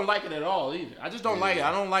 I just don't like it at all, either. I just don't like it.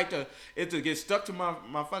 I don't like it to get stuck to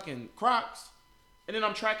my fucking Crocs, and then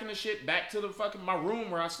I'm tracking the shit back to the fucking my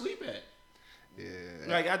room where I sleep at. Yeah.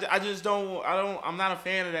 Like I just don't. I'm not a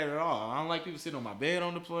fan of that at all. I don't like people sitting on my bed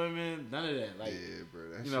on deployment. None of that. Like, yeah,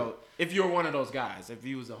 bro. If you're one of those guys, if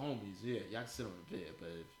you was the homies, yeah, y'all can sit on the bed. But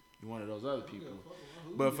if you're one of those other people,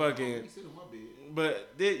 but fucking,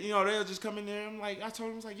 but they'll just come in there. I'm like, I told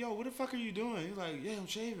him, I was like, yo, what the fuck are you doing? He's like, yeah, I'm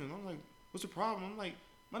shaving. I'm like, what's the problem? I'm like,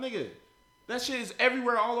 my nigga, that shit is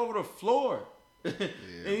everywhere, all over the floor. And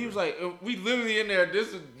he was like, we literally in there.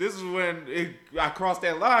 This is when I crossed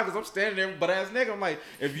that line because I'm standing there, butt ass nigga. I'm like,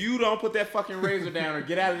 if you don't put that fucking razor down or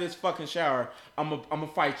get out of this fucking shower, I'm gonna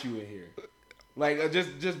fight you in here. Like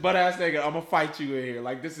just butt ass nigga, I'm gonna fight you in here.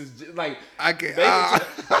 Like this is just, like I can't.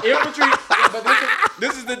 Infantry, but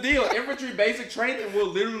this is the deal. Infantry basic training will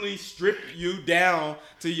literally strip you down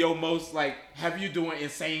to your most like have you doing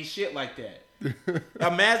insane shit like that.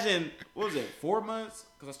 Imagine, what was it, 4 months?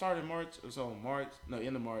 Because I started in March, so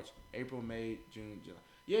end of March, April, May, June, July.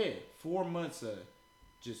 Yeah, 4 months of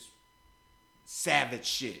just savage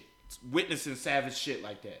shit. Witnessing savage shit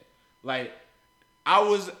like that. Like,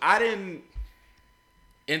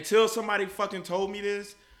 until somebody fucking told me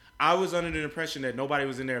this, I was under the impression that nobody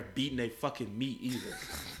was in there beating their fucking meat either.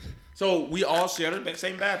 So we all share the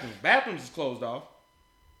same bathroom. Bathrooms is closed off.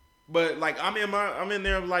 But like I'm in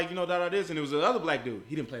there like this, and it was another black dude.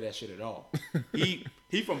 He didn't play that shit at all. He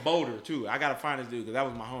from Boulder too. I gotta find this dude because that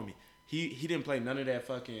was my homie. He didn't play none of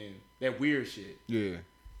that weird shit. Yeah.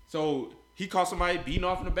 So he caught somebody beating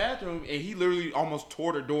off in the bathroom, and he literally almost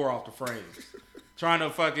tore the door off the frame, trying to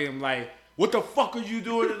fucking like, what the fuck are you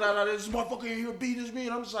doing? This motherfucker in here beating me,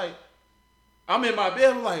 and I'm just like, I'm in my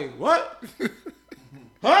bed. I'm like, what?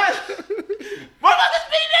 What? Motherfuckers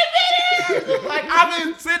beating their bitch! Like, I've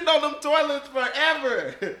been sitting on them toilets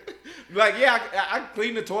forever. Like, yeah, I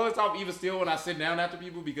clean the toilets off even still when I sit down after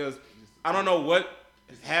people because I don't know what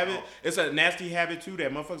habit. It's a nasty habit, too,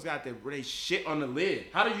 that motherfuckers got where they shit on the lid.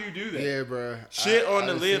 How do you do that? Yeah, bro. Shit on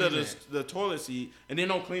the lid of the toilet seat and then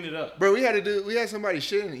don't clean it up. Bro, we had somebody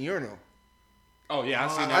shit in the urinal. Oh yeah, I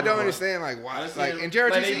seen that. I don't understand like why. Like in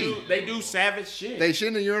JRTC, they do savage shit. They shit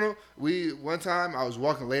in the urinal. One time I was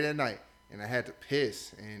walking late at night and I had to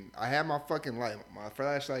piss and I had my fucking light, my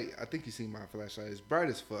flashlight. I think you seen my flashlight. It's bright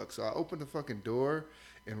as fuck. So I opened the fucking door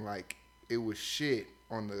and like it was shit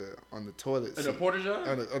on the toilet seat. In the porta-john?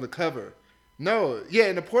 On the cover. No, yeah,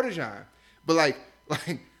 in the porta-john. But like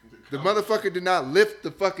the motherfucker did not lift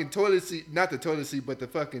the fucking toilet seat, not the toilet seat, but the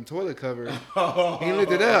fucking toilet cover. He didn't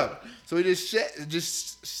lift it up. So he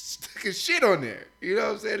just stuck his shit on there. You know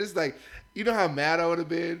what I'm saying? It's like, you know how mad I would have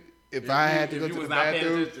been if I had to go to the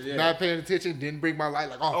bathroom, not paying attention, didn't bring my light.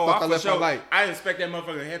 Like, fuck, I left my light. I inspect that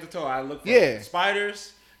motherfucker head to toe. I look for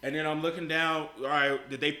spiders. And then I'm looking down, all right,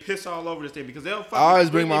 did they piss all over this thing? Because they'll fucking... I always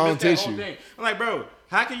bring my own tissue. I'm like, bro,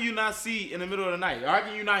 how can you not see in the middle of the night? How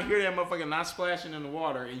can you not hear that motherfucker not splashing in the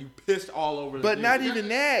water and you pissed all over the But thing? Not even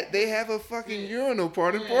that. They have a fucking urinal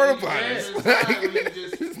part in porta potties.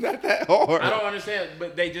 It's not that hard. I don't understand,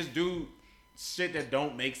 but they just do shit that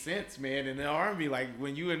don't make sense, man. In the Army, like,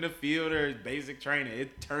 when you in the field or basic training,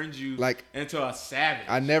 it turns you like into a savage.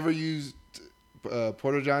 I never used...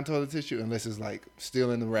 porta-john toilet tissue unless it's like still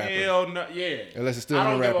in the wrapper. Hell no, yeah. Unless it's still in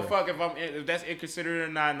the wrapper. I don't give a fuck if that's inconsiderate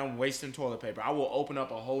or not, and I'm wasting toilet paper. I will open up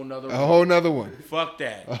a whole nother one. A whole nother one. Fuck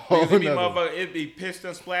that. Because it'd be pissed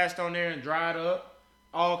and splashed on there and dried up,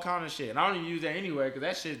 all kind of shit. And I don't even use that anyway because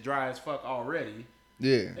that shit's dry as fuck already.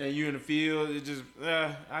 Yeah. And you in the field, it just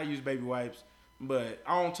I use baby wipes, but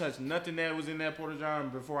I don't touch nothing that was in that porta-john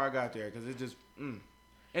before I got there because it just.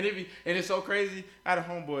 And it's so crazy. I had a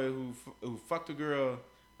homeboy who fucked a girl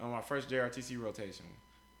on my first JRTC rotation.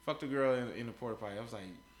 Fucked a girl in the porta potty. I was like,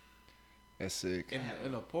 that's sick.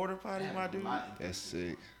 In a porta potty, my dude. That's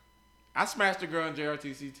sick. I smashed a girl in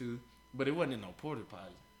JRTC too, but it wasn't in no porta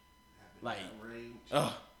potty. Like,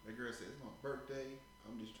 that girl said it's my birthday.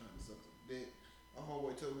 I'm just trying to suck some dick. My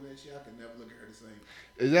homeboy told me that shit. I could never look at her the same.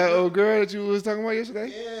 Is that old girl that you was talking about yesterday?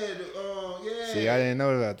 Yeah, yeah. See, I didn't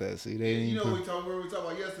know about that. See, they didn't. You know what we talking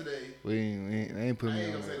about yesterday? They ain't put me on. I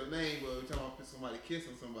ain't gonna say the name, but we talking about somebody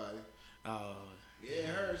kissing somebody. Oh. Yeah,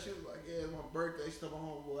 her. She was like, yeah, it's my birthday. She told my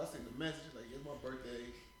homeboy. I seen the message. She's like, yeah, it's my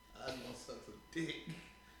birthday. I just want to suck some dick.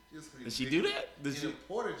 Did she do that? Did she?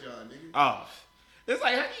 Porta John, nigga. Oh. It's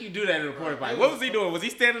like, how can you do that in a porta potty? What was he doing? Was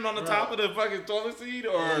he standing on the top of the fucking toilet seat,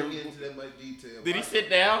 or get into that much detail? Did he sit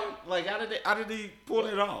down? Like, how did he pull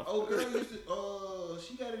it off? Oh, girl used to.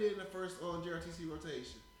 She got it in the first JRTC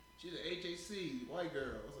rotation. She's an HAC white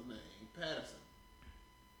girl. What's her name? Patterson.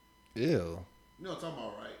 Ew. You know what I'm talking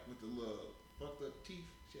about, right? With the little fucked up teeth.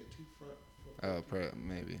 She had two front.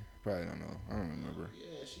 Maybe. Probably don't know. I don't remember.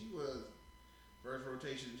 Yeah, she was first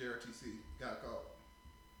rotation JRTC. Got caught.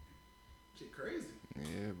 Shit crazy.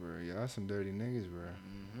 Yeah, bro. Y'all some dirty niggas, bro.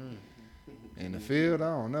 Mm-hmm. In the field, I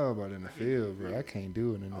don't know about in the field, bro. I can't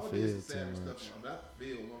do it in the field too much. Not the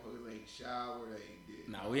field. Motherfuckers ain't showered. They ain't did.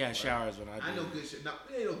 Nah, we had showers when I did. I know good shit. No,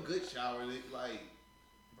 it ain't no good shower. They, like,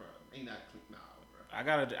 bro, ain't not clean. Nah,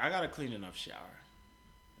 bro. I got a clean enough shower.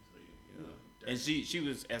 You know. And she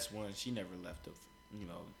was S1. She never left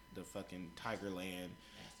the fucking Tigerland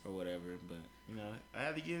or whatever. But I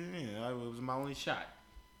had to get it in. It was my only shot.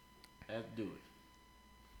 I had to do it.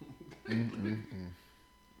 I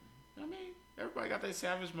mean, everybody got their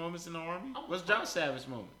savage moments in the army. What's Josh's savage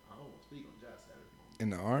moment? I don't want to speak on Josh's savage moment. In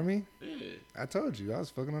the army? Yeah. I told you I was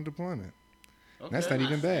fucking on deployment. Okay. That's not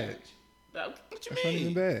even bad. What you That's mean? not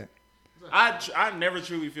even bad. I never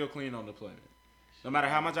truly feel clean on deployment. No matter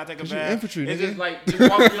how much I take a bath, you're infantry, it's nigga. just like just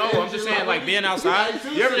walking. No, I'm just saying, like being outside.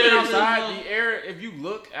 You ever been outside? The air, if you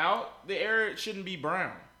look out, the air shouldn't be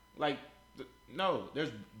brown. Like, no,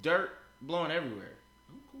 there's dirt blowing everywhere.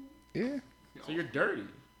 Yeah. So you're dirty.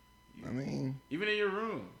 I mean, even in your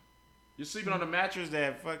room, you're sleeping on a mattress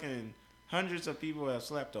that fucking hundreds of people have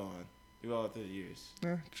slept on throughout the years.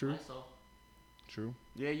 Yeah, true. True.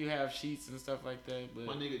 Yeah, you have sheets and stuff like that, but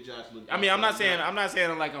my nigga Josh looked. I mean, I'm not saying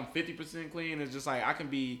like I'm 50% clean. It's just like I can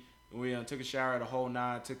be. We took a shower the whole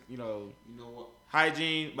night. Took You know what?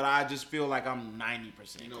 Hygiene, but I just feel like I'm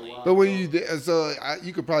 90% clean. But when you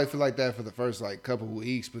could probably feel like that for the first like couple of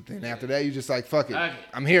weeks, but then after that you just like fuck it.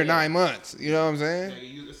 I'm here 9 months. You know what I'm saying?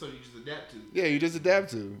 So you just adapt to. Yeah, you just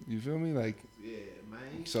adapt to. You feel me? Like. Yeah,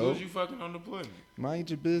 man. So who's you fucking on deployment? Mind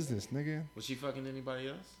your business, nigga. Was she fucking anybody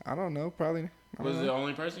else? I don't know. Probably. Was it the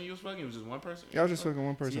only person you was fucking? It was just one person? Yeah, I was just fucking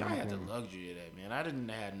one person. See, I had the luxury of that, man. I didn't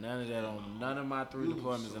have none of that on none of my 3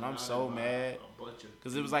 deployments, and I'm so mad.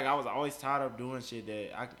 Because it was like I was always tired of doing shit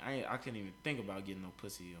that I couldn't even think about getting no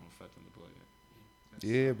pussy on fucking deployment.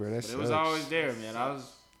 Yeah, bro, that's. It was always there, man.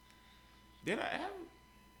 Did I have?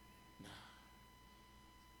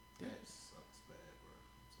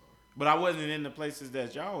 But I wasn't in the places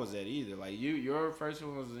that y'all was at either. Like your first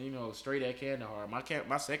one was straight at Kandahar.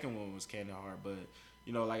 My second one was Kandahar, but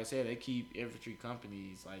like I said, they keep infantry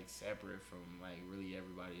companies like separate from like really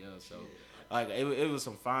everybody else. So like it was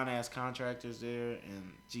some fine ass contractors there,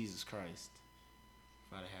 and Jesus Christ,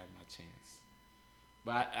 if I'd have had my chance.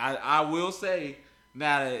 But I will say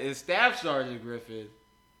now that it's Staff Sergeant Griffin.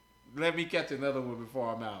 Let me catch another one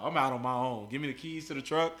before I'm out. I'm out on my own. Give me the keys to the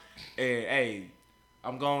truck, and hey.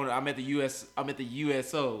 I'm at the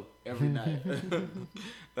USO every night.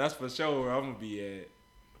 That's for sure where I'm gonna be at.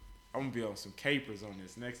 I'm gonna be on some capers on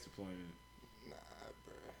this next deployment. Nah,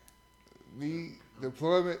 bro.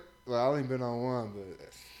 Deployment. Well, I only been on one, but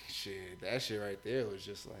shit, that shit right there was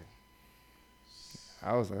just like.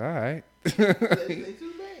 I was like, all right.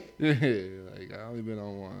 Yeah, like I only been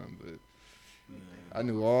on one, but I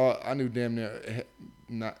knew damn near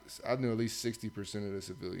I knew at least 60% of the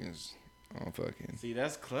civilians. Oh fucking! See,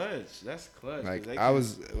 that's clutch. That's clutch. Like I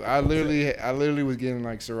literally was getting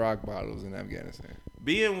like Ciroc bottles in Afghanistan.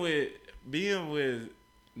 Being with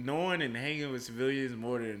knowing and hanging with civilians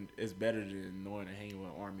is better than knowing and hanging with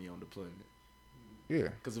army on deployment. Yeah.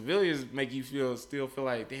 Because civilians make you still feel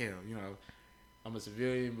like damn, I'm a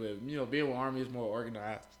civilian, but being with army is more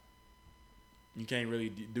organized. You can't really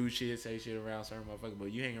do shit, say shit around certain motherfuckers, but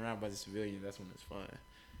you hang around by the civilians, that's when it's fun.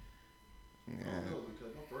 Yeah. I don't know,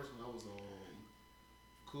 because my first one I was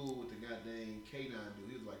cool with the goddamn K9 dude.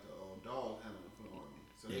 He was like the dog handler for the army.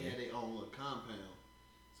 So they had their own little compound.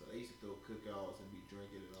 So they used to throw cookouts and be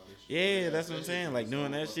drinking and all this shit. Yeah, that's what I'm saying. Like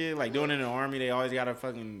doing that shit, like doing it in the army, they always gotta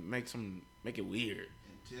fucking make it weird.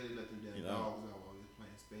 Until they let them damn dogs out while they was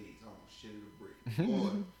playing spades. I almost shit in a brick.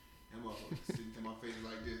 Boy, that motherfucker sitting to my face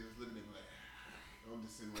like this, just looking at me like, I'm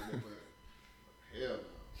just sitting right there, but hell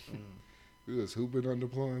no. We was hooping on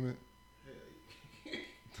deployment.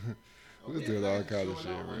 We was doing all kinds of shit,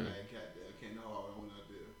 man.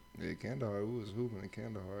 Yeah, Kandahar, we was hooping in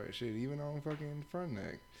Kandahar. Shit, even on fucking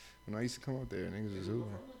Frontenac. When I used to come out there, niggas was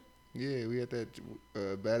hooping. Yeah, we had that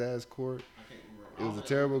badass court. It was a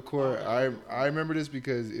terrible court. I remember this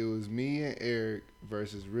because it was me and Eric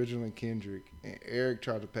versus Rigel and Kendrick, and Eric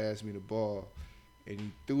tried to pass me the ball, and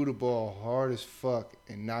he threw the ball hard as fuck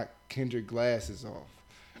and knocked Kendrick's glasses off.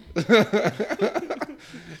 And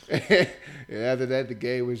after that, the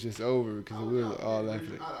game was just over because we were all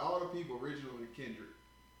laughing. Out of all the people, Rigel and Kendrick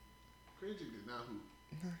did not hoop.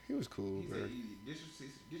 He was cool, bro. He said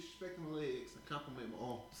disrespect my legs and compliment my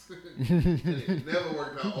arms. It never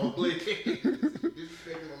worked out all legs.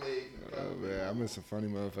 Disrespecting my legs. Oh man, I met some funny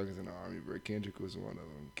motherfuckers in the army, bro. Kendrick was one of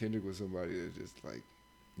them. Kendrick was somebody that just like,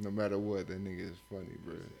 no matter what, that nigga is funny,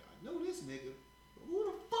 bro. I know this nigga, but who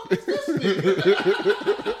the fuck is this nigga?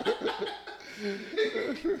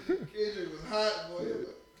 Kendrick was hot, boy.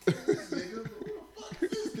 This nigga, who the fuck is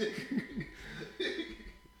this nigga?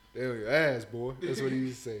 They on your ass, boy. That's what he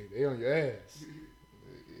used to say. They on your ass. Yeah.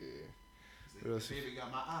 The baby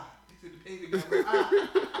got my eye. They said the baby got my eye.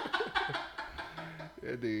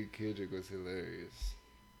 That nigga Kendrick was hilarious.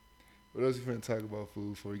 What else you finna talk about,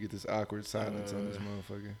 food, before we get this awkward silence on this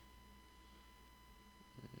motherfucker?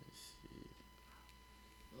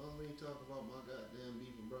 All we talk about my goddamn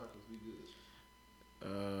beef and broccoli, we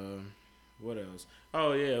good. What else?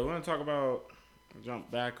 Oh yeah, we want to talk about.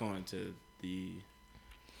 Jump back onto the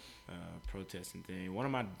protesting thing. One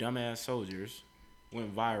of my dumbass soldiers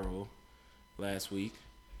went viral last week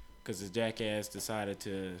because his jackass decided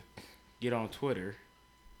to get on Twitter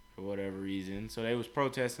for whatever reason. So they was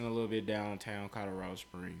protesting a little bit downtown Colorado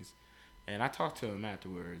Springs, and I talked to him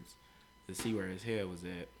afterwards to see where his head was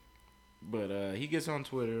at. But he gets on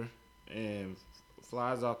Twitter and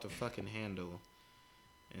flies off the fucking handle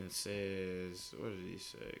and says, what did he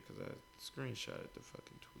say? Because I screenshotted the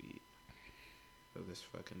fucking tweet of this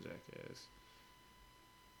fucking jackass.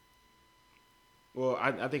 Well,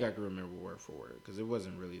 I think I can remember word for word because it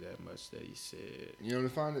wasn't really that much that he said. You know to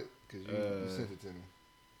find it? Because you sent it to me.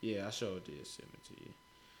 Yeah, I sure did send it to you.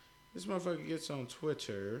 This motherfucker gets on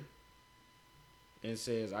Twitter and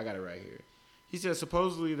says, I got it right here. He says,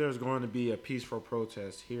 supposedly there's going to be a peaceful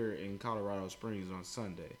protest here in Colorado Springs on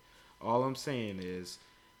Sunday. All I'm saying is,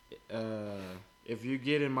 if you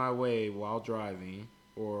get in my way while driving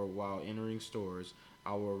or while entering stores,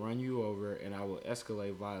 I will run you over and I will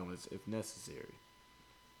escalate violence if necessary.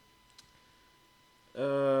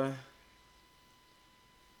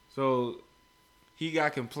 So he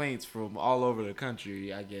got complaints from all over the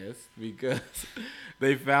country, I guess, because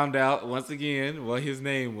they found out once again what his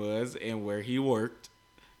name was and where he worked,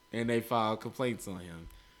 and they filed complaints on him.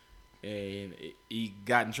 And he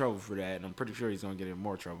got in trouble for that, and I'm pretty sure he's gonna get in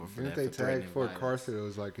more trouble for that. Didn't they tag Fort Carson? It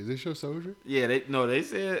was like, "Is this your soldier?" Yeah, they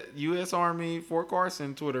said U.S. Army Fort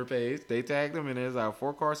Carson Twitter page. They tagged him, and it's like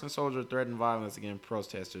Fort Carson soldier threatened violence against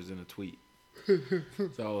protesters in a tweet.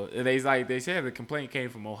 So they said the complaint came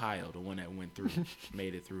from Ohio, the one that went through,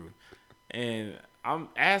 made it through. And I'm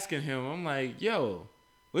asking him, I'm like, "Yo,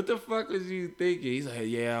 what the fuck was you thinking?" He's like,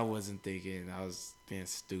 "Yeah, I wasn't thinking. I was being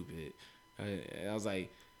stupid." I was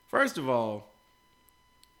like, first of all,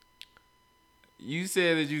 you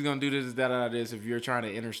said that you was going to do this if you're trying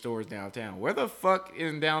to enter stores downtown. Where the fuck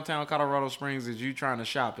in downtown Colorado Springs is you trying to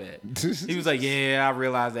shop at? He was like, yeah, I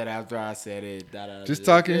realized that after I said it. Just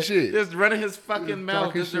talking shit. Just running his fucking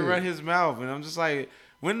mouth just to run his mouth. And I'm just like,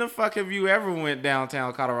 when the fuck have you ever went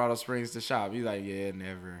downtown Colorado Springs to shop? He's like, yeah,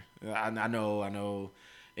 never. I know.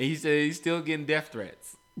 And he said he's still getting death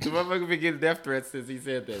threats. The motherfucker been getting death threats since he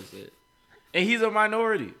said that shit. And he's a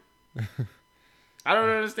minority. I don't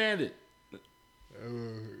understand it.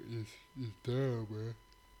 It's dumb, man.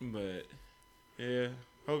 But, yeah.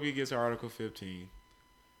 Hope he gets Article 15.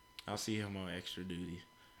 I'll see him on extra duty.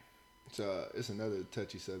 So, it's another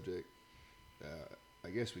touchy subject I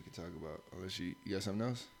guess we could talk about. Unless you got something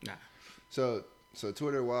else? Nah. So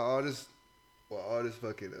Twitter, while all this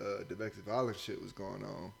fucking domestic violence shit was going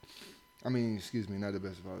on. I mean, excuse me, not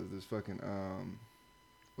domestic violence. This fucking,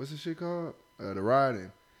 what's this shit called? The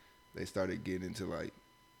rioting. They started getting into like,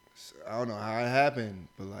 I don't know how it happened,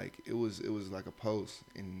 but like it was like a post,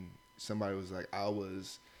 and somebody was like, I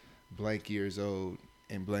was blank years old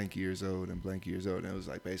and blank years old and blank years old, and it was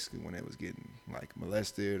like basically when they was getting like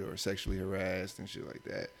molested or sexually harassed and shit like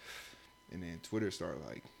that. And then Twitter started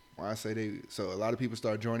like, so a lot of people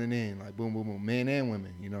start joining in, like boom, boom, boom, men and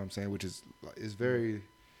women, you know what I'm saying? Which is it's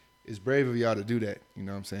brave of y'all to do that, you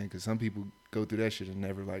know what I'm saying? Because some people go through that shit and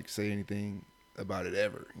never like say anything about it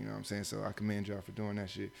ever, you know what I'm saying? So I commend y'all for doing that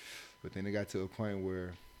shit. But then it got to a point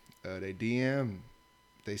where they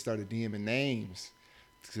started DMing names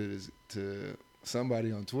to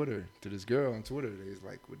somebody on Twitter, to this girl on Twitter. They was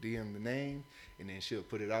like, would DM the name, and then she'll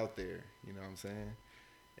put it out there. You know what I'm saying?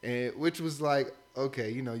 And which was like, okay,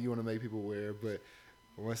 you know, you want to make people aware, but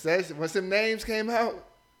once them names came out,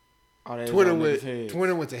 Twitter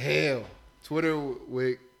went to hell. Twitter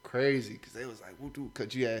went crazy because they was like,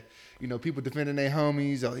 because you had, you know, people defending their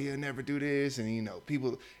homies. Oh, he'll never do this, and you know,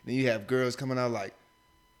 people. Then you have girls coming out like,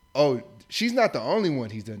 oh, she's not the only one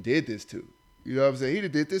he's done did this to. You know what I'm saying? He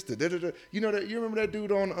did this to da-da-da. You know that? You remember that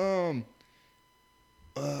dude on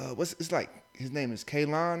it's like his name is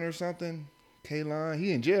Kalon or something. Kalon.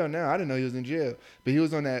 He in jail now. I didn't know he was in jail, but he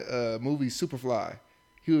was on that movie Superfly.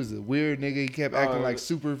 He was a weird nigga. He kept acting like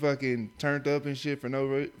super fucking turned up and shit for no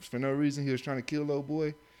reason. He was trying to kill little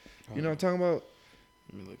boy. You know what I'm talking about?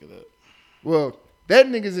 Let me look it up. Well, that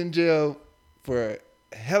nigga's in jail for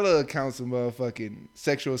hella accounts of motherfucking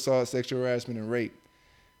sexual assault, sexual harassment, and rape.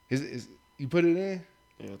 Is you put it in?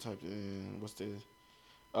 Yeah, I typed it in. What's this?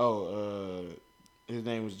 Oh, his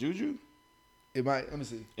name was Juju? It might. Let me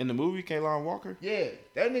see. In the movie, Kalon Walker? Yeah,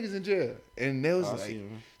 that nigga's in jail. And there was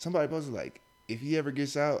somebody posted like, if he ever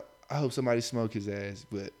gets out, I hope somebody smoke his ass.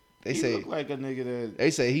 But they say look like a nigga that they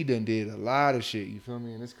say he done did a lot of shit. You feel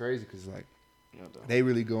me? And it's crazy because like they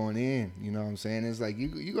really going in. You know what I'm saying? It's like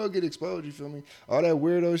you go get exposed. You feel me? All that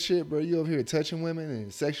weirdo shit, bro. You over here touching women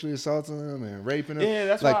and sexually assaulting them and raping them. Yeah,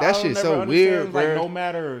 that's like why that shit's so weird, bro. Like no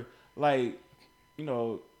matter, like, you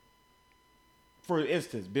know, for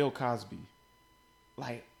instance, Bill Cosby,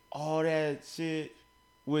 like all that shit,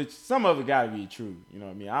 which some of it got to be true. You know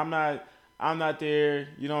what I mean? I'm not there.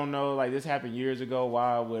 You don't know. Like, this happened years ago.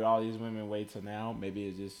 Why would all these women wait till now? Maybe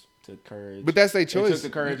it just took courage. But that's their choice. It took the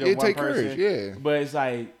courage of one person. Courage, yeah. But it's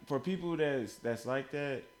like, for people that's like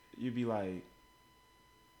that, you'd be like,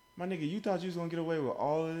 my nigga, you thought you was going to get away with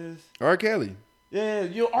all of this? R. Kelly. Yeah,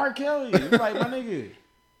 you R. Kelly. It's like, my nigga.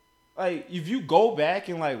 Like, if you go back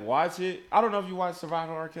and, like, watch it. I don't know if you watched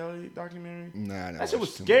Survival R. Kelly documentary. Nah, that shit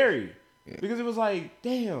was scary. Yeah. Because it was like,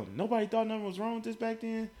 damn, nobody thought nothing was wrong with this back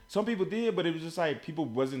then. Some people did, but it was just like people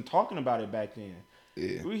wasn't talking about it back then.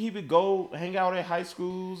 Yeah. He would go hang out at high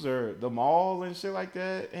schools or the mall and shit like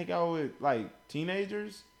that, hang out with like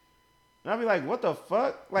teenagers. And I'd be like, what the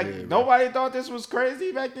fuck? Like, nobody thought this was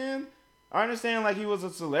crazy back then? I understand like he was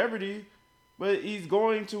a celebrity, but he's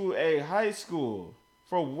going to a high school.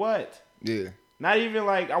 For what? Yeah. Not even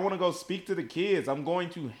like I want to go speak to the kids. I'm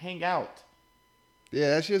going to hang out.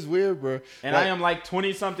 Yeah, that shit's weird, bro. And like, I am like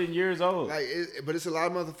 20-something years old. Like, but it's a lot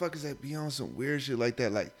of motherfuckers that be on some weird shit like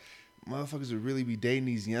that. Like, motherfuckers would really be dating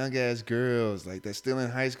these young ass girls, like that's still in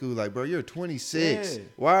high school. Like, bro, you're 26. Yeah.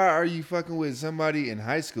 Why are you fucking with somebody in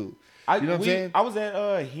high school? You know what I'm saying? I was at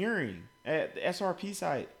a hearing at the SRP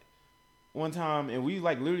site one time, and we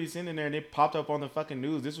like literally sitting there, and it popped up on the fucking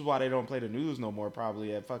news. This is why they don't play the news no more.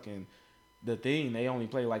 Probably at fucking the thing, they only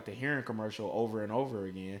play like the hearing commercial over and over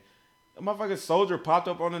again. A motherfucking soldier popped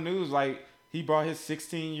up on the news like he brought his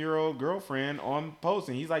 16-year-old girlfriend on post,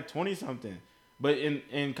 and he's like 20-something. But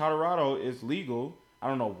in Colorado, it's legal. I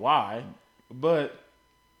don't know why, but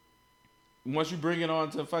once you bring it on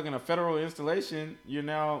to fucking a federal installation, you're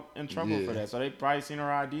now in trouble for that. So they probably seen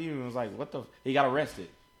her ID and was like, what the? He got arrested.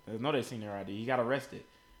 No, they seen her ID. He got arrested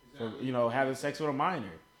for, having sex with a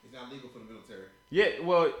minor. It's not legal for the military. Yeah,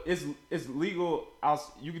 well, it's legal.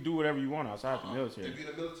 You can do whatever you want outside the military. If you're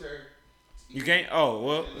in the military, you can't. Oh,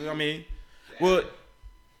 well, I mean, the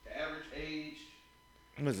average age.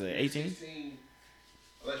 What is it? 18. 16,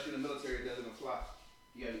 unless you're in the military, it doesn't apply.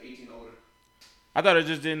 You got to be 18 or older. I thought it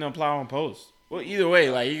just didn't apply on post. Well, either way,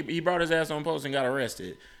 like he brought his ass on post and got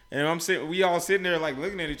arrested, and we all sitting there like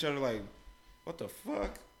looking at each other like, what the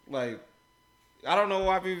fuck? Like, I don't know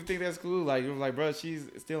why people think that's cool. Like, it was like, bro, she's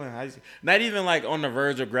still in high school. Not even like on the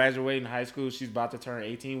verge of graduating high school. She's about to turn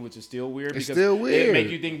 18, which is still weird. It's still weird. It make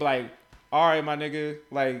you think like, all right, my nigga,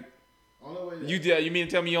 like, you mean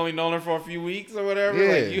to tell me you only known her for a few weeks or whatever?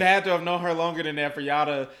 Yeah. Like, you had to have known her longer than that for y'all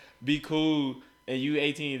to be cool. And you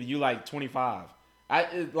 18, you like 25.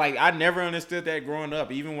 I never understood that growing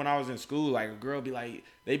up. Even when I was in school, like a girl be like,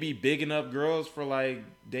 they be bigging up girls for like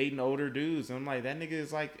dating older dudes. And I'm like, that nigga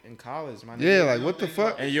is like in college, my nigga. Yeah, like what the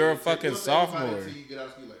fuck? And you're a fucking sophomore.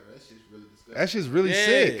 That shit's really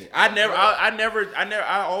sick.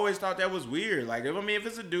 I always thought that was weird. Like, if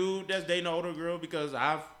it's a dude that's dating an older girl, because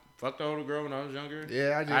I've fucked an older girl when I was younger.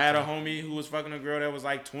 Yeah, I had a homie who was fucking a girl that was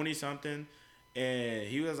like 20 something, and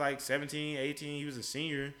he was like 17, 18. He was a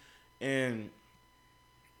senior, and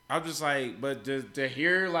I'm just like, but to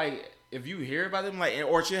hear like, if you hear about them, like,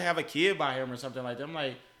 or she'll have a kid by him or something like that, I'm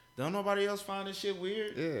like, don't nobody else find this shit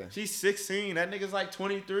weird? Yeah. She's 16. That nigga's like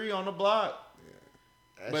 23 on the block.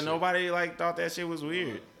 Yeah. But nobody like thought that shit was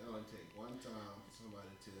weird.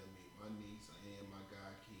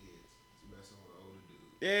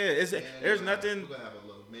 There's nothing.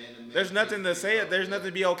 There's nothing to say it. There's nothing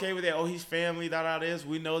to be okay with it. Oh, he's family. This.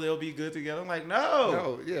 We know they'll be good together. I'm like,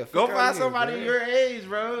 no. Go find somebody your age,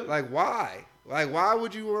 bro. Like, why? Like, why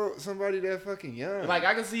would you want somebody that fucking young? Like,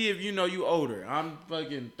 I can see if you older. I'm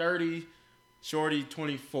fucking 30, shorty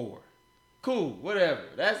 24. Cool, whatever.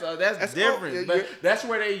 That's different. But that's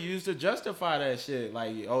where they used to justify that shit.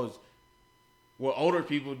 Like, older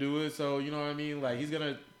people do it, so you know what I mean. Like, she's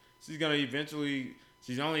gonna eventually.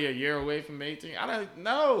 She's only a year away from 18. I don't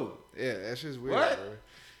know. Yeah, that's just weird. What? Bro.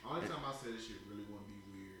 Only time I say this shit really wouldn't be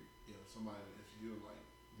weird. Somebody, if you like,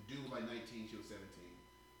 the dude was like 19, she was 17.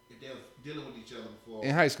 If they was dealing with each other before.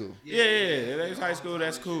 In high school. Yeah. That's high school.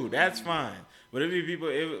 That's cool. That's fine. But it'd be people,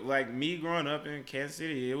 like me growing up in Kansas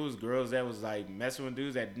City, it was girls that was like messing with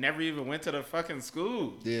dudes that never even went to the fucking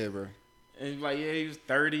school. Yeah, bro. And like, yeah, he was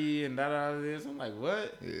 30 and this. I'm like,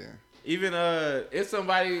 what? Yeah. Even it's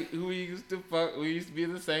somebody who we used to be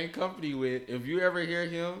in the same company with. If you ever hear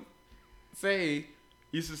him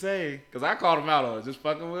used to say, because I called him out on it, just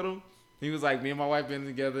fucking with him. He was like, me and my wife been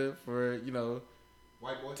together for,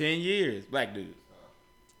 white boy? 10 years. Black dude.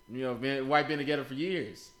 Wife been together for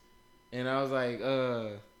years. And I was like,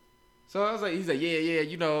 so I was like, he's like, yeah,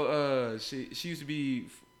 she used to be,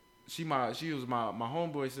 she was my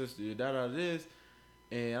homeboy sister, this.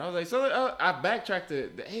 And I was like, so I backtracked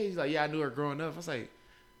to the age. He's like, yeah, I knew her growing up. I was like,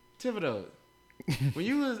 Thibodeau, when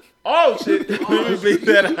you was, oh shit, let me bleep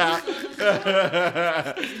that out.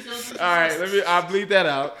 All right, I'll bleep that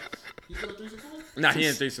out. Nah, he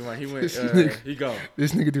ain't 3-1. He went, he go.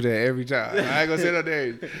 This nigga do that every time. I ain't gonna say no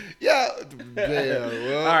names. Yeah. Damn,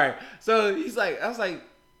 well. All right, so he's like, I was like,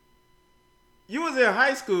 you was in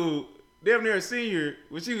high school, damn near a senior,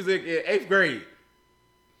 when she was in 8th grade.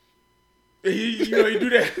 He do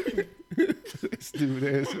that.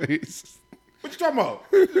 Stupid ass face. What you talking about?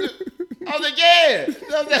 I was like, yeah.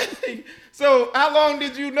 So how long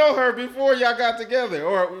did you know her before y'all got together?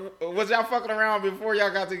 Or was y'all fucking around before y'all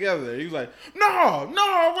got together? He was like, no,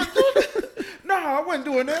 I wasn't doing that. No, I wasn't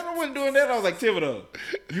doing that. I was like, Thibodeau,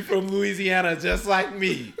 you from Louisiana just like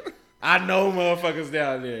me. I know motherfuckers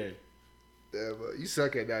down there. Yeah, but you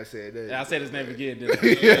suck at not saying that. I said his name again, didn't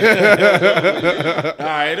I? All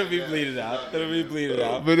right, it'll be bleeded out. But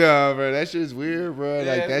no, bro, that shit's weird, bro.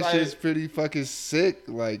 Yeah, like, that shit's pretty fucking sick.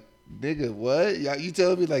 Like, nigga, what? You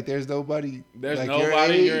telling me, like, there's nobody like your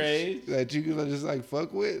age that you can just, like,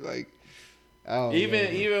 fuck with? Like, I don't know.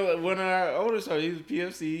 Even one of our older son, he was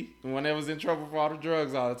PFC, the one that was in trouble for all the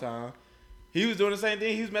drugs all the time. He was doing the same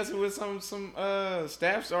thing. He was messing with some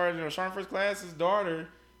staff sergeant or sergeant first class, his daughter.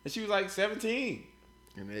 And she was like 17.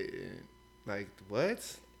 And like,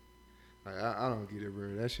 what? Like, I don't get it,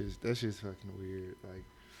 bro. That's just fucking weird. Like,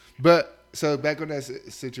 but so back on that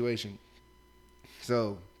situation.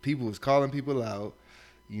 So people was calling people out,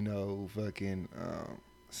 fucking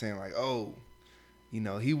saying like, oh,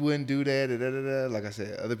 he wouldn't do that. Like I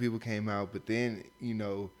said, other people came out, but then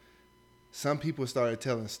some people started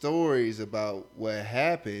telling stories about what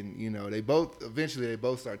happened. They both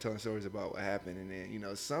started telling stories about what happened. And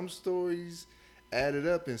then, some stories added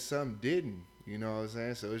up and some didn't. You know what I'm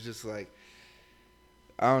saying? So it's just like,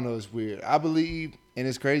 I don't know. It's weird. I believe, and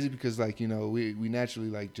it's crazy because, like, we naturally,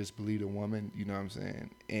 like, just believe a woman. You know what I'm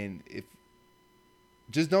saying? And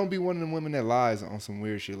just don't be one of them women that lies on some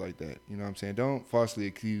weird shit like that. You know what I'm saying? Don't falsely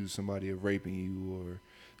accuse somebody of raping you or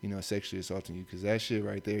sexually assaulting you, because that shit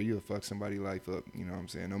right there, you'll fuck somebody's life up. You know what I'm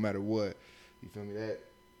saying? No matter what. You feel me?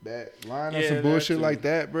 That line on some bullshit like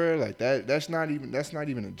that, bro. Like that's not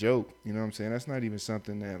even a joke. You know what I'm saying? That's not even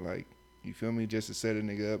something that, like, you feel me, just to set a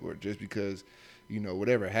nigga up, or just because,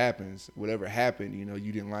 whatever happened,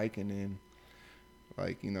 you didn't like, and then,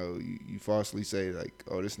 like, you falsely say, like,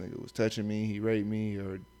 oh, this nigga was touching me, he raped me,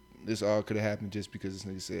 or this all could have happened just because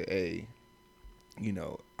this nigga said, hey, I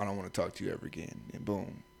don't want to talk to you ever again. And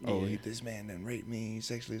boom. Yeah. Oh, this man done raped me, he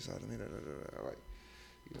sexually assaulted me. Like,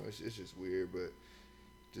 it's just weird, but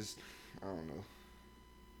just, I don't know.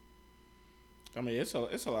 I mean, it's a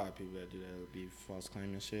lot of people that do that, would be false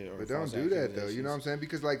claiming shit. But don't do that, though. You know what I'm saying?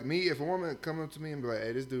 Because, like, me, if a woman come up to me and be like,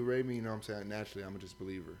 hey, this dude raped me, you know what I'm saying? Naturally, I'm going to just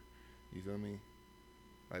believe her. You feel me?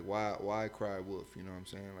 Like, why cry wolf? You know what I'm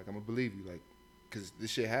saying? Like, I'm going to believe you. Like, because this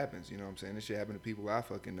shit happens. You know what I'm saying? This shit happened to people I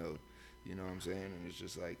fucking know. You know what I'm saying? And it's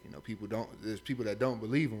just like, there's people that don't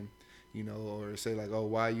believe them, or say like, oh,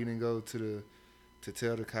 why you didn't go to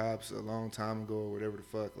tell the cops a long time ago or whatever the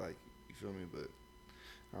fuck. Like, you feel me? But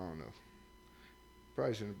I don't know.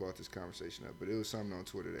 Probably shouldn't have brought this conversation up, but it was something on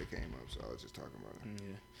Twitter that came up, so I was just talking about it.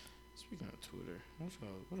 Yeah. Speaking of Twitter, what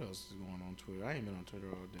else is going on Twitter? I ain't been on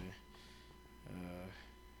Twitter all day. I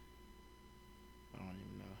don't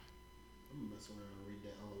even know. I'm messing around and read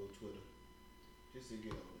that Just to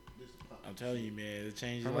get on it. I'm telling you, man, it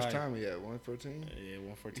changed. How much time we at? 1:14. Yeah,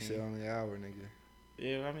 1:14. You said only an hour, nigga.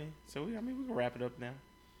 Yeah, I mean, we can wrap it up now.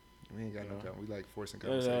 We ain't got no time. We like forcing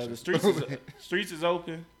conversation. The streets is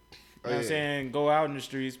open. You know what I'm saying? Go out in the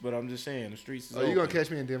streets, but I'm just saying the streets is open. You gonna catch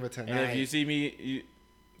me in Denver tonight? And if you see me,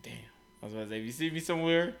 damn, I was about to say, if you see me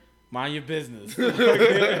somewhere, mind your business.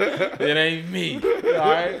 It ain't me. All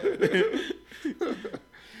right.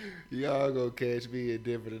 Y'all gonna catch me in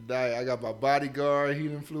Denver tonight. I got my bodyguard. He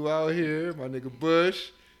done flew out here. My nigga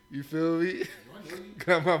Bush. You feel me?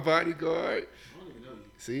 Got my bodyguard.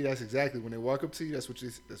 See, that's exactly when they walk up to you. That's what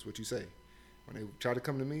you say. When they try to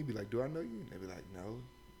come to me, be like, "Do I know you?" And they be like, "No."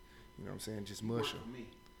 You know what I'm saying? Just mush them.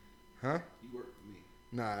 Huh? You work for me.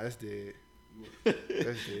 Nah, that's dead. That's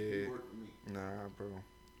dead. You work for me. Nah, bro.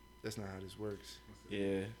 That's not how this works.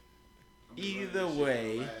 Yeah. Either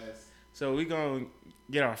way, so we gonna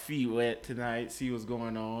get our feet wet tonight. See what's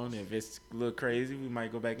going on. If it's a little crazy, we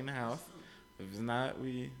might go back in the house. If it's not,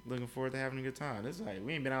 we looking forward to having a good time. It's like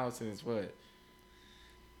we ain't been out since what?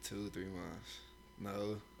 2-3 months.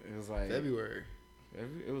 No, it was like February.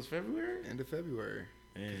 It was February. End of February.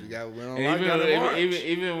 We got went on lockdown in March.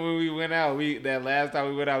 Even when we went out, that last time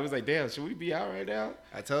we went out, we was like, damn, should we be out right now?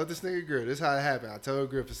 I told this nigga Griff, this is how it happened. I told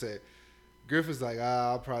Griff, I said, Griff was like,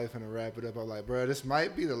 I'm probably finna wrap it up. I'm like, bro, this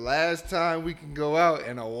might be the last time we can go out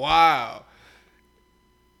in a while.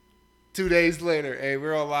 2 days later, hey,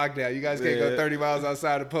 we're on lockdown. You guys can't go 30 miles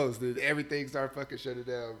outside the post. Everything started fucking shutting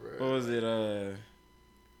down, bro. What was it?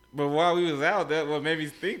 But while we was out, that what made me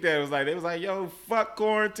think that was like they was like, "Yo, fuck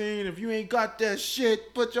quarantine. If you ain't got that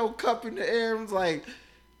shit, put your cup in the air." I was like,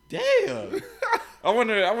 "Damn." I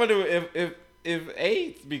wonder if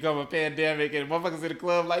AIDS become a pandemic and motherfuckers in the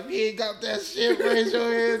club like, "You ain't got that shit, raise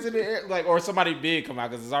your hands in the air." Like, or somebody big come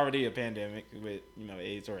out because it's already a pandemic with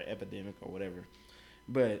AIDS or an epidemic or whatever.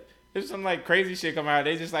 But if some like crazy shit come out,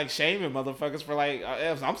 they just like shaming motherfuckers for like,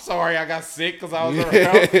 I'm sorry I got sick because I was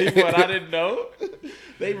around people and I didn't know.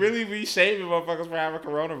 They really be shaming motherfuckers for having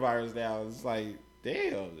coronavirus now. It's like,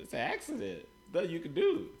 damn, it's an accident. Nothing you can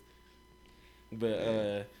do.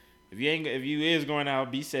 But if you is going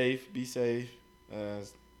out, be safe. Be safe.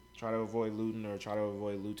 Try to avoid looting or try to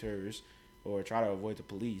avoid looters or try to avoid the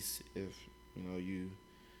police if you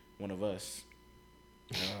one of us.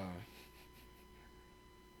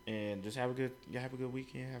 And just have a good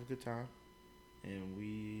weekend, have a good time, and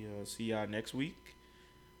we see y'all next week.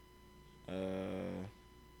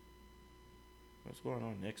 What's going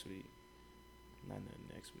on next week? Nothing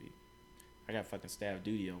next week. I got fucking staff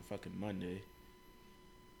duty on fucking Monday.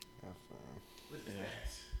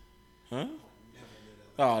 Huh?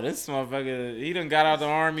 Oh, this motherfucker, he done got out the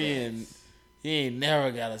army and he ain't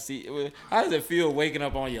never got to see. How does it feel waking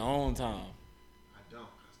up on your own time?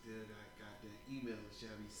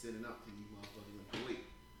 Sitting up to you motherfuckers in Kuwait.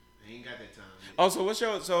 I ain't got that time yet. Oh, so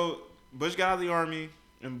Bush got out of the army,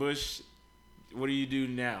 and Bush, what do you do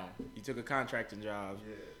now? You took a contracting job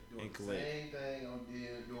in Kuwait. Same thing I'm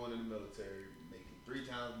doing in the military, making 3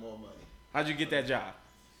 times more money. How'd you get that job?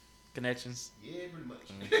 Connections? Yeah, pretty much.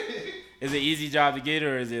 Is it an easy job to get,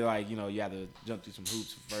 or is it like, you have to jump through some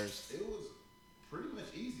hoops first? It was pretty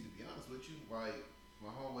much easy, to be honest with you. Like, my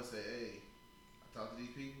homeboy said, hey, I talked to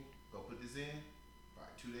these people, go put this in.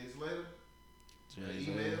 2 days later,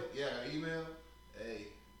 email. Hey,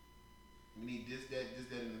 we need this, that,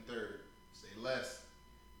 and the third. Say less.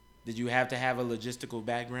 Did you have to have a logistical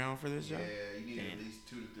background for this job? Yeah, you need at least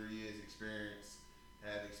 2 to 3 years experience.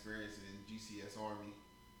 Have experience in GCS Army.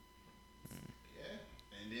 Yeah,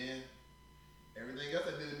 and then everything else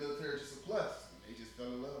I did in the military is just a plus. They just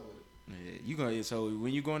fell in love with it. Yeah, so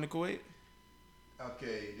when you going to Kuwait?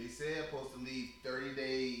 Okay, they said I'm supposed to leave 30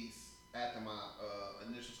 days. After my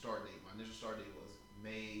initial start date. My initial start date was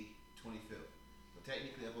May 25th. But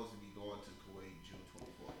technically, I'm supposed to be going to Kuwait June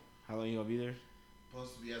 24th. How long you gonna be there?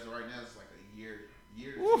 Supposed to be, as of right now, it's like a year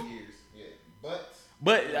to 2 years. Yeah,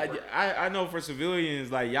 but I know for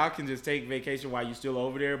civilians, like y'all can just take vacation while you still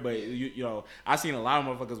over there. But I seen a lot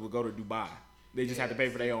of motherfuckers would go to Dubai. They just have to pay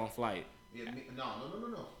for their own flight. Yeah,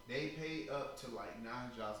 no. They pay up to like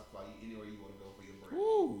 $900 a flight anywhere you want to go for your break.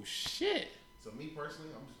 Ooh, shit. So me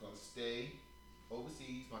personally, I'm just gonna stay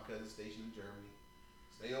overseas. My cousin's stationed in Germany.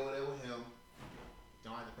 Stay over there with him.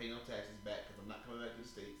 Don't have to pay no taxes back because I'm not coming back to the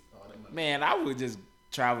States. All that money. Man, I would just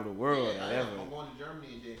travel the world. Yeah, I'm going to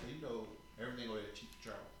Germany and then everything over there cheap to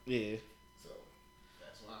travel. Yeah. So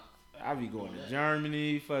that's why. I be going to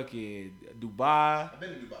Germany, fucking Dubai. I've been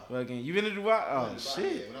to Dubai. Fucking, you been to Dubai? Oh shit.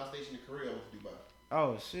 Yeah. When I was stationed in Korea, I went to Dubai.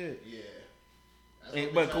 Oh shit. Yeah.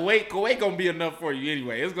 But Kuwait gonna be enough for you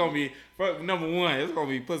anyway. It's gonna be number one. It's gonna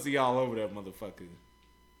be pussy all over that motherfucker.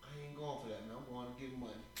 I ain't going for that, man. I'm going get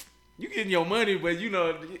money. You getting your money, but you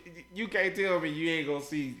know you can't tell me you ain't gonna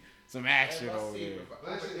see some action over there.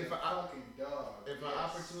 If an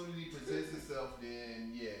opportunity presents itself,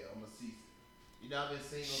 then yeah, I'm gonna seize it. You know, I've been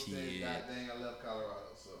single since God dang I left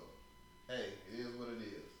Colorado, so hey, it is what it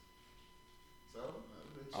is. So.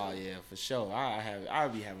 Oh yeah, for sure. I'll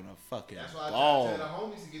be having a fucking That's why ball. I tell the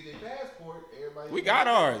homies to get their passport. Everybody. We got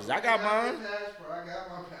ours. I got mine.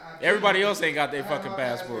 Everybody else ain't got their fucking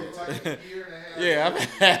passports. Yeah, I've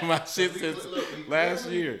had my shit since last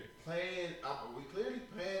year. We clearly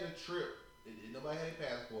planned a trip. Nobody had a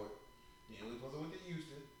passport. Then we supposed to went to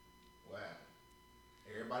Houston. What happened?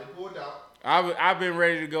 Everybody pulled out. I've been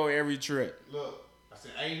ready to go every trip. Look, I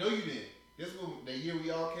said I ain't know you then. This was the year we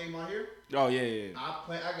all came out here. Oh yeah. I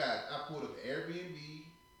pulled up Airbnb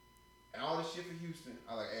and all this shit for Houston.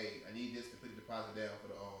 I was like, hey, I need this to put the deposit down for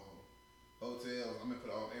the hotels. I'm in for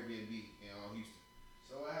the Airbnb in Houston.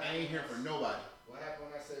 So I ain't here for nobody. What happened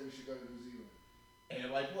when I said we should go to New Zealand?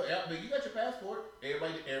 Everybody, but you got your passport.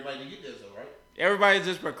 Everybody didn't get this though, right? Everybody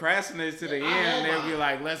just procrastinates to the end, and they'll be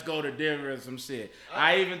like, "Let's go to Denver and some shit."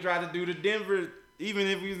 I even tried to do the Denver. Even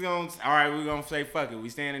if we was gonna, all right, we're gonna say fuck it. We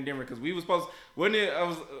staying in Denver because we was supposed. Wasn't it?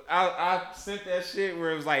 I sent that shit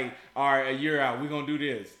where it was like, all right, a year out, we gonna do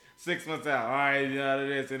this. 6 months out, all right,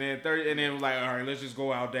 this, and then 30, and then it was like, all right, let's just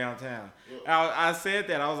go out downtown. I said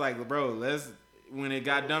that I was like, bro, when it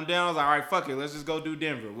got dumbed down, I was like, all right, fuck it, let's just go do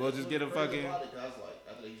Denver. We'll just get a fucking. I was like,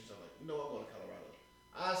 after you know, I'm going to Colorado.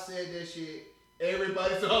 I said that shit.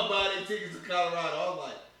 Everybody started buying their tickets to Colorado. I was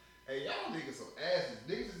like. Hey, y'all niggas some asses.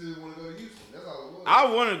 Niggas just didn't want to go to Houston. That's all it was. I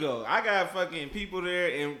want to go. I got fucking people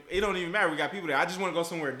there, and it don't even matter. We got people there. I just want to go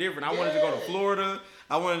somewhere different. I wanted to go to Florida.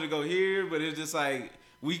 I wanted to go here, but it's just like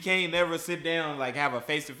we can't never sit down like have a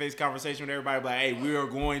face-to-face conversation with everybody. Like, hey, we are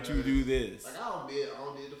going to do this. Like I don't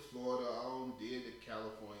did the Florida. I don't did the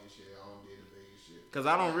California shit. I don't did the Vegas shit. Cause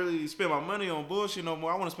I don't really spend my money on bullshit no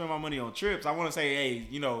more. I want to spend my money on trips. I want to say, hey,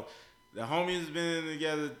 you know. The homies been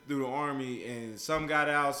together through the army, and some got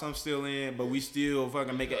out, some still in, but we still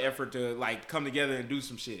fucking make an effort to like come together and do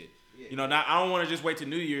some shit. You know, I don't want to just wait till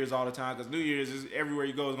New Year's all the time because New Year's is everywhere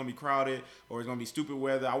you go is gonna be crowded or it's gonna be stupid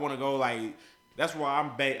weather. I want to go like that's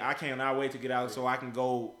why I cannot wait to get out so I can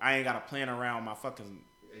go. I ain't gotta plan around my fucking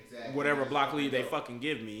whatever block leave they fucking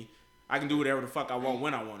give me. I can do whatever the fuck I want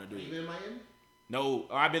when I want to do it. You been in Miami? No,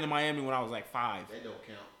 I've been to Miami when I was like 5. That don't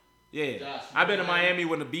count. Yeah, Josh, I've been to Miami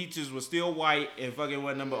when the beaches were still white and fucking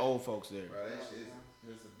wasn't number old folks there. Bro, that shit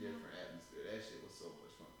is a different atmosphere. That shit was so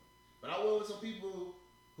much fun. But I went with some people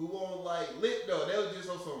who weren't like lit though. They was just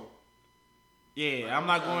on some. Yeah, like, I'm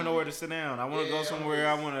not going nowhere to sit down. I want to go somewhere.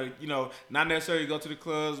 I want to, you know, not necessarily go to the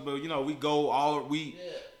clubs, but you know, we go all we.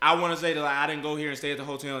 Yeah. I want to say that like, I didn't go here and stay at the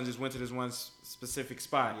hotel and just went to this one specific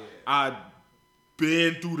spot. Yeah. I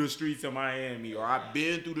been through the streets of Miami, or I've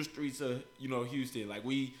been through the streets of Houston. Like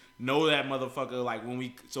we know that motherfucker. Like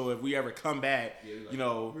so if we ever come back, like,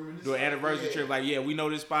 do an anniversary trip. Like we know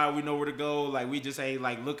this spot. We know where to go. Like we just ain't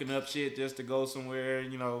like looking up shit just to go somewhere.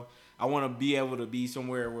 I want to be able to be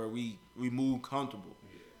somewhere where we move comfortable.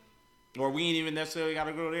 Yeah. Or we ain't even necessarily got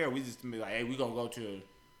to go there. We just be like, hey, we gonna go to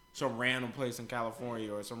some random place in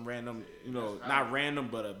California or some random, not random,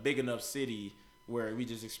 but a big enough city where we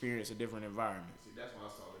just experience a different environment. See, that's when I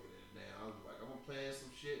started looking at it now. I was like, I'm gonna plan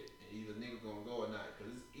some shit, and either niggas gonna go or not,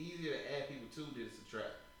 because it's easier to add people to than to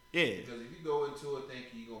subtract. Yeah. Because if you go into it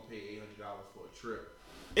thinking you're gonna pay $800 for a trip,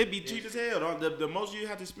 it'd be cheap as hell. The most you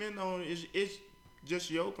have to spend on is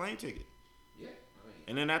just your plane ticket. Yeah.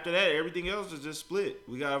 And then after that, everything else is just split.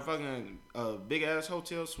 We got a fucking big ass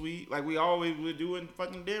hotel suite, like we always would do in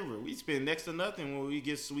fucking Denver. We spend next to nothing when we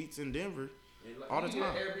get suites in Denver. Like, all the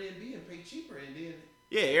time. Airbnb and pay cheaper, and then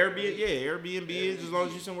Airbnb is as long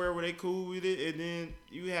as you somewhere where they cool with it, and then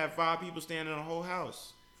you have 5 people staying in a whole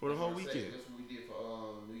house for the whole weekend. That's what we did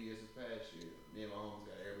for New Year's this past year. Me and my homies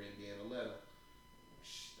got Airbnb and 11.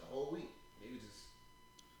 The whole week, they was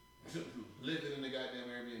just living in the goddamn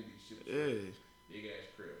Airbnb. Big ass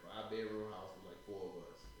crib, 5-bedroom house with like 4 of us.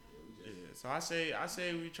 So I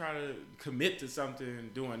say we try to commit to something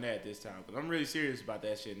doing that this time, because I'm really serious about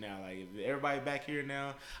that shit now. Like if everybody back here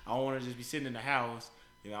now, I don't want to just be sitting in the house.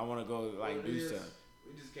 I want to go do stuff.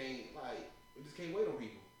 We just can't wait on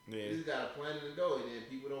people. Yeah. We just gotta plan it and go, and then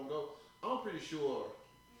people don't go. I'm pretty sure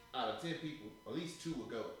out of 10 people, at least 2 will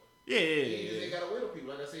go. Yeah. They gotta wait on people.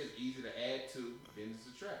 Like I said, it's easy to add to than to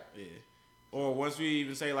subtract. Yeah. Or once we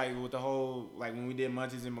even say like with the whole like when we did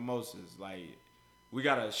Munchies and Mimosas, like. We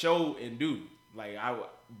got a show and do. Like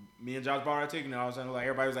me and Josh bought our ticket, and all of a sudden, like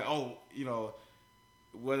everybody was like, "Oh,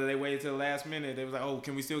 whether they waited till the last minute, they was like, "Oh,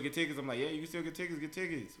 can we still get tickets?" I'm like, "Yeah, you can still get tickets. Get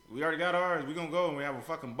tickets. We already got ours. We gonna go and we have a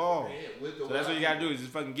fucking ball." So that's what you gotta do is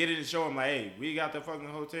just fucking get it and show them like, "Hey, we got the fucking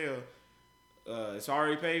hotel. It's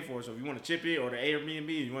already paid for. So if you want to chip in or the Airbnb,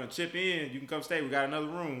 you want to chip in, you can come stay. We got another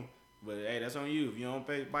room. But hey, that's on you. If you don't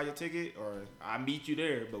buy your ticket, or I meet you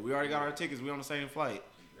there. But we already got our tickets. We on the same flight."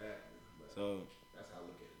 Exactly. But So that's how I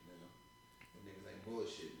look at it now. The niggas ain't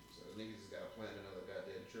bullshitting. So the niggas just gotta plan another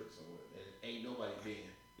goddamn trip somewhere. And ain't nobody been.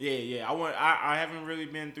 yeah. I haven't really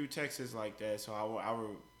been through Texas like that. So I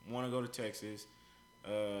would want to go to Texas.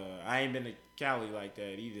 I ain't been to Cali like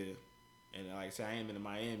that either. And like I said, I ain't been to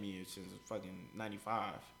Miami since fucking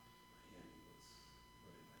 '95.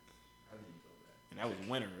 And that was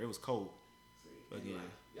winter. It was cold. But yeah.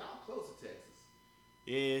 Y'all close to Texas.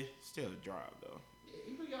 Yeah, still a drive though.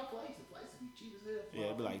 Yeah, even y'all flights would be cheap as hell. Yeah,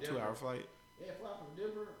 it'd be like 2-hour flight. Yeah, fly from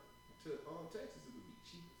Denver to Texas, it would be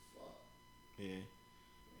cheap as fuck. Yeah.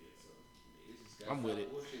 So it just got I'm with it.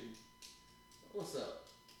 What's up?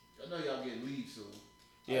 I know y'all getting leave soon.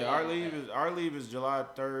 Yeah, our leave is July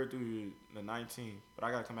 3rd through the 19th, but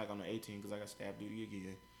I gotta come back on the 18th because I got staff duty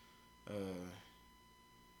again.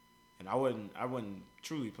 And I wasn't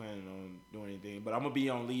truly planning on doing anything, but I'm gonna be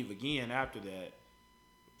on leave again after that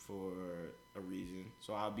for a reason.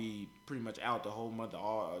 So I'll be pretty much out the whole month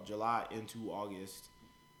of July into August,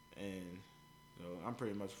 and so I'm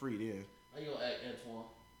pretty much free then. How you gonna act, Antoine?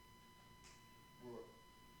 What?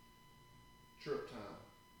 Trip time.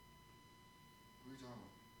 What are you talking about?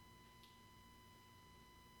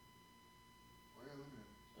 Why are you looking at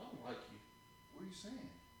me? I don't like you. What are you saying?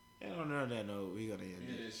 Hell no, that no, we gonna end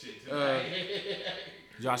Yeah, it. that shit tonight.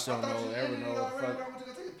 Josh don't know, ever know. Fuck. I went to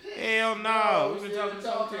go take a piss. Hell no, we've been talking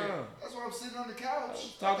talking. sometime. That's why I'm sitting on the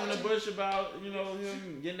couch. Talking to Bush about,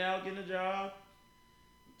 him getting out, getting a job.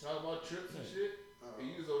 Talking about trips and shit. And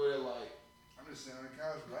you was over there like, I'm just sitting on the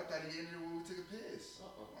couch, but I thought he ended it when we took a piss.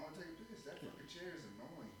 Uh-uh. I want to take a piss. That fucking chair is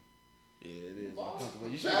annoying. Yeah, it is. Boss.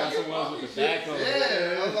 You should have got someone else with the back on.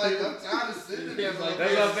 Yeah, I'm like, I'm tired of sitting there. That's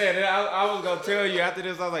That's what I'm saying. I was gonna tell you after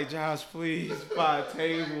this. I was like, Josh, please buy a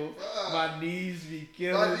table. My knees be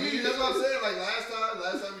killing My me. knees, that's what I'm saying. Like last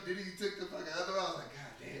time we did it, he took the fucking other one. I was like,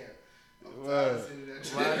 God damn. I'm tired of sitting in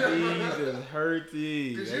that My chair. knees is hurting.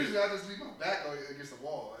 Because usually I just leave my back against the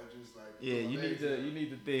wall. I just like. Yeah, you need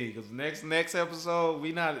to think, because next episode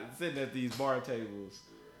we not sitting at these bar tables,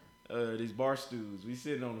 these bar stools. We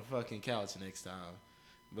sitting on the fucking couch next time.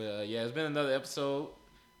 But yeah, it's been another episode.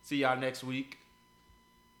 See y'all next week.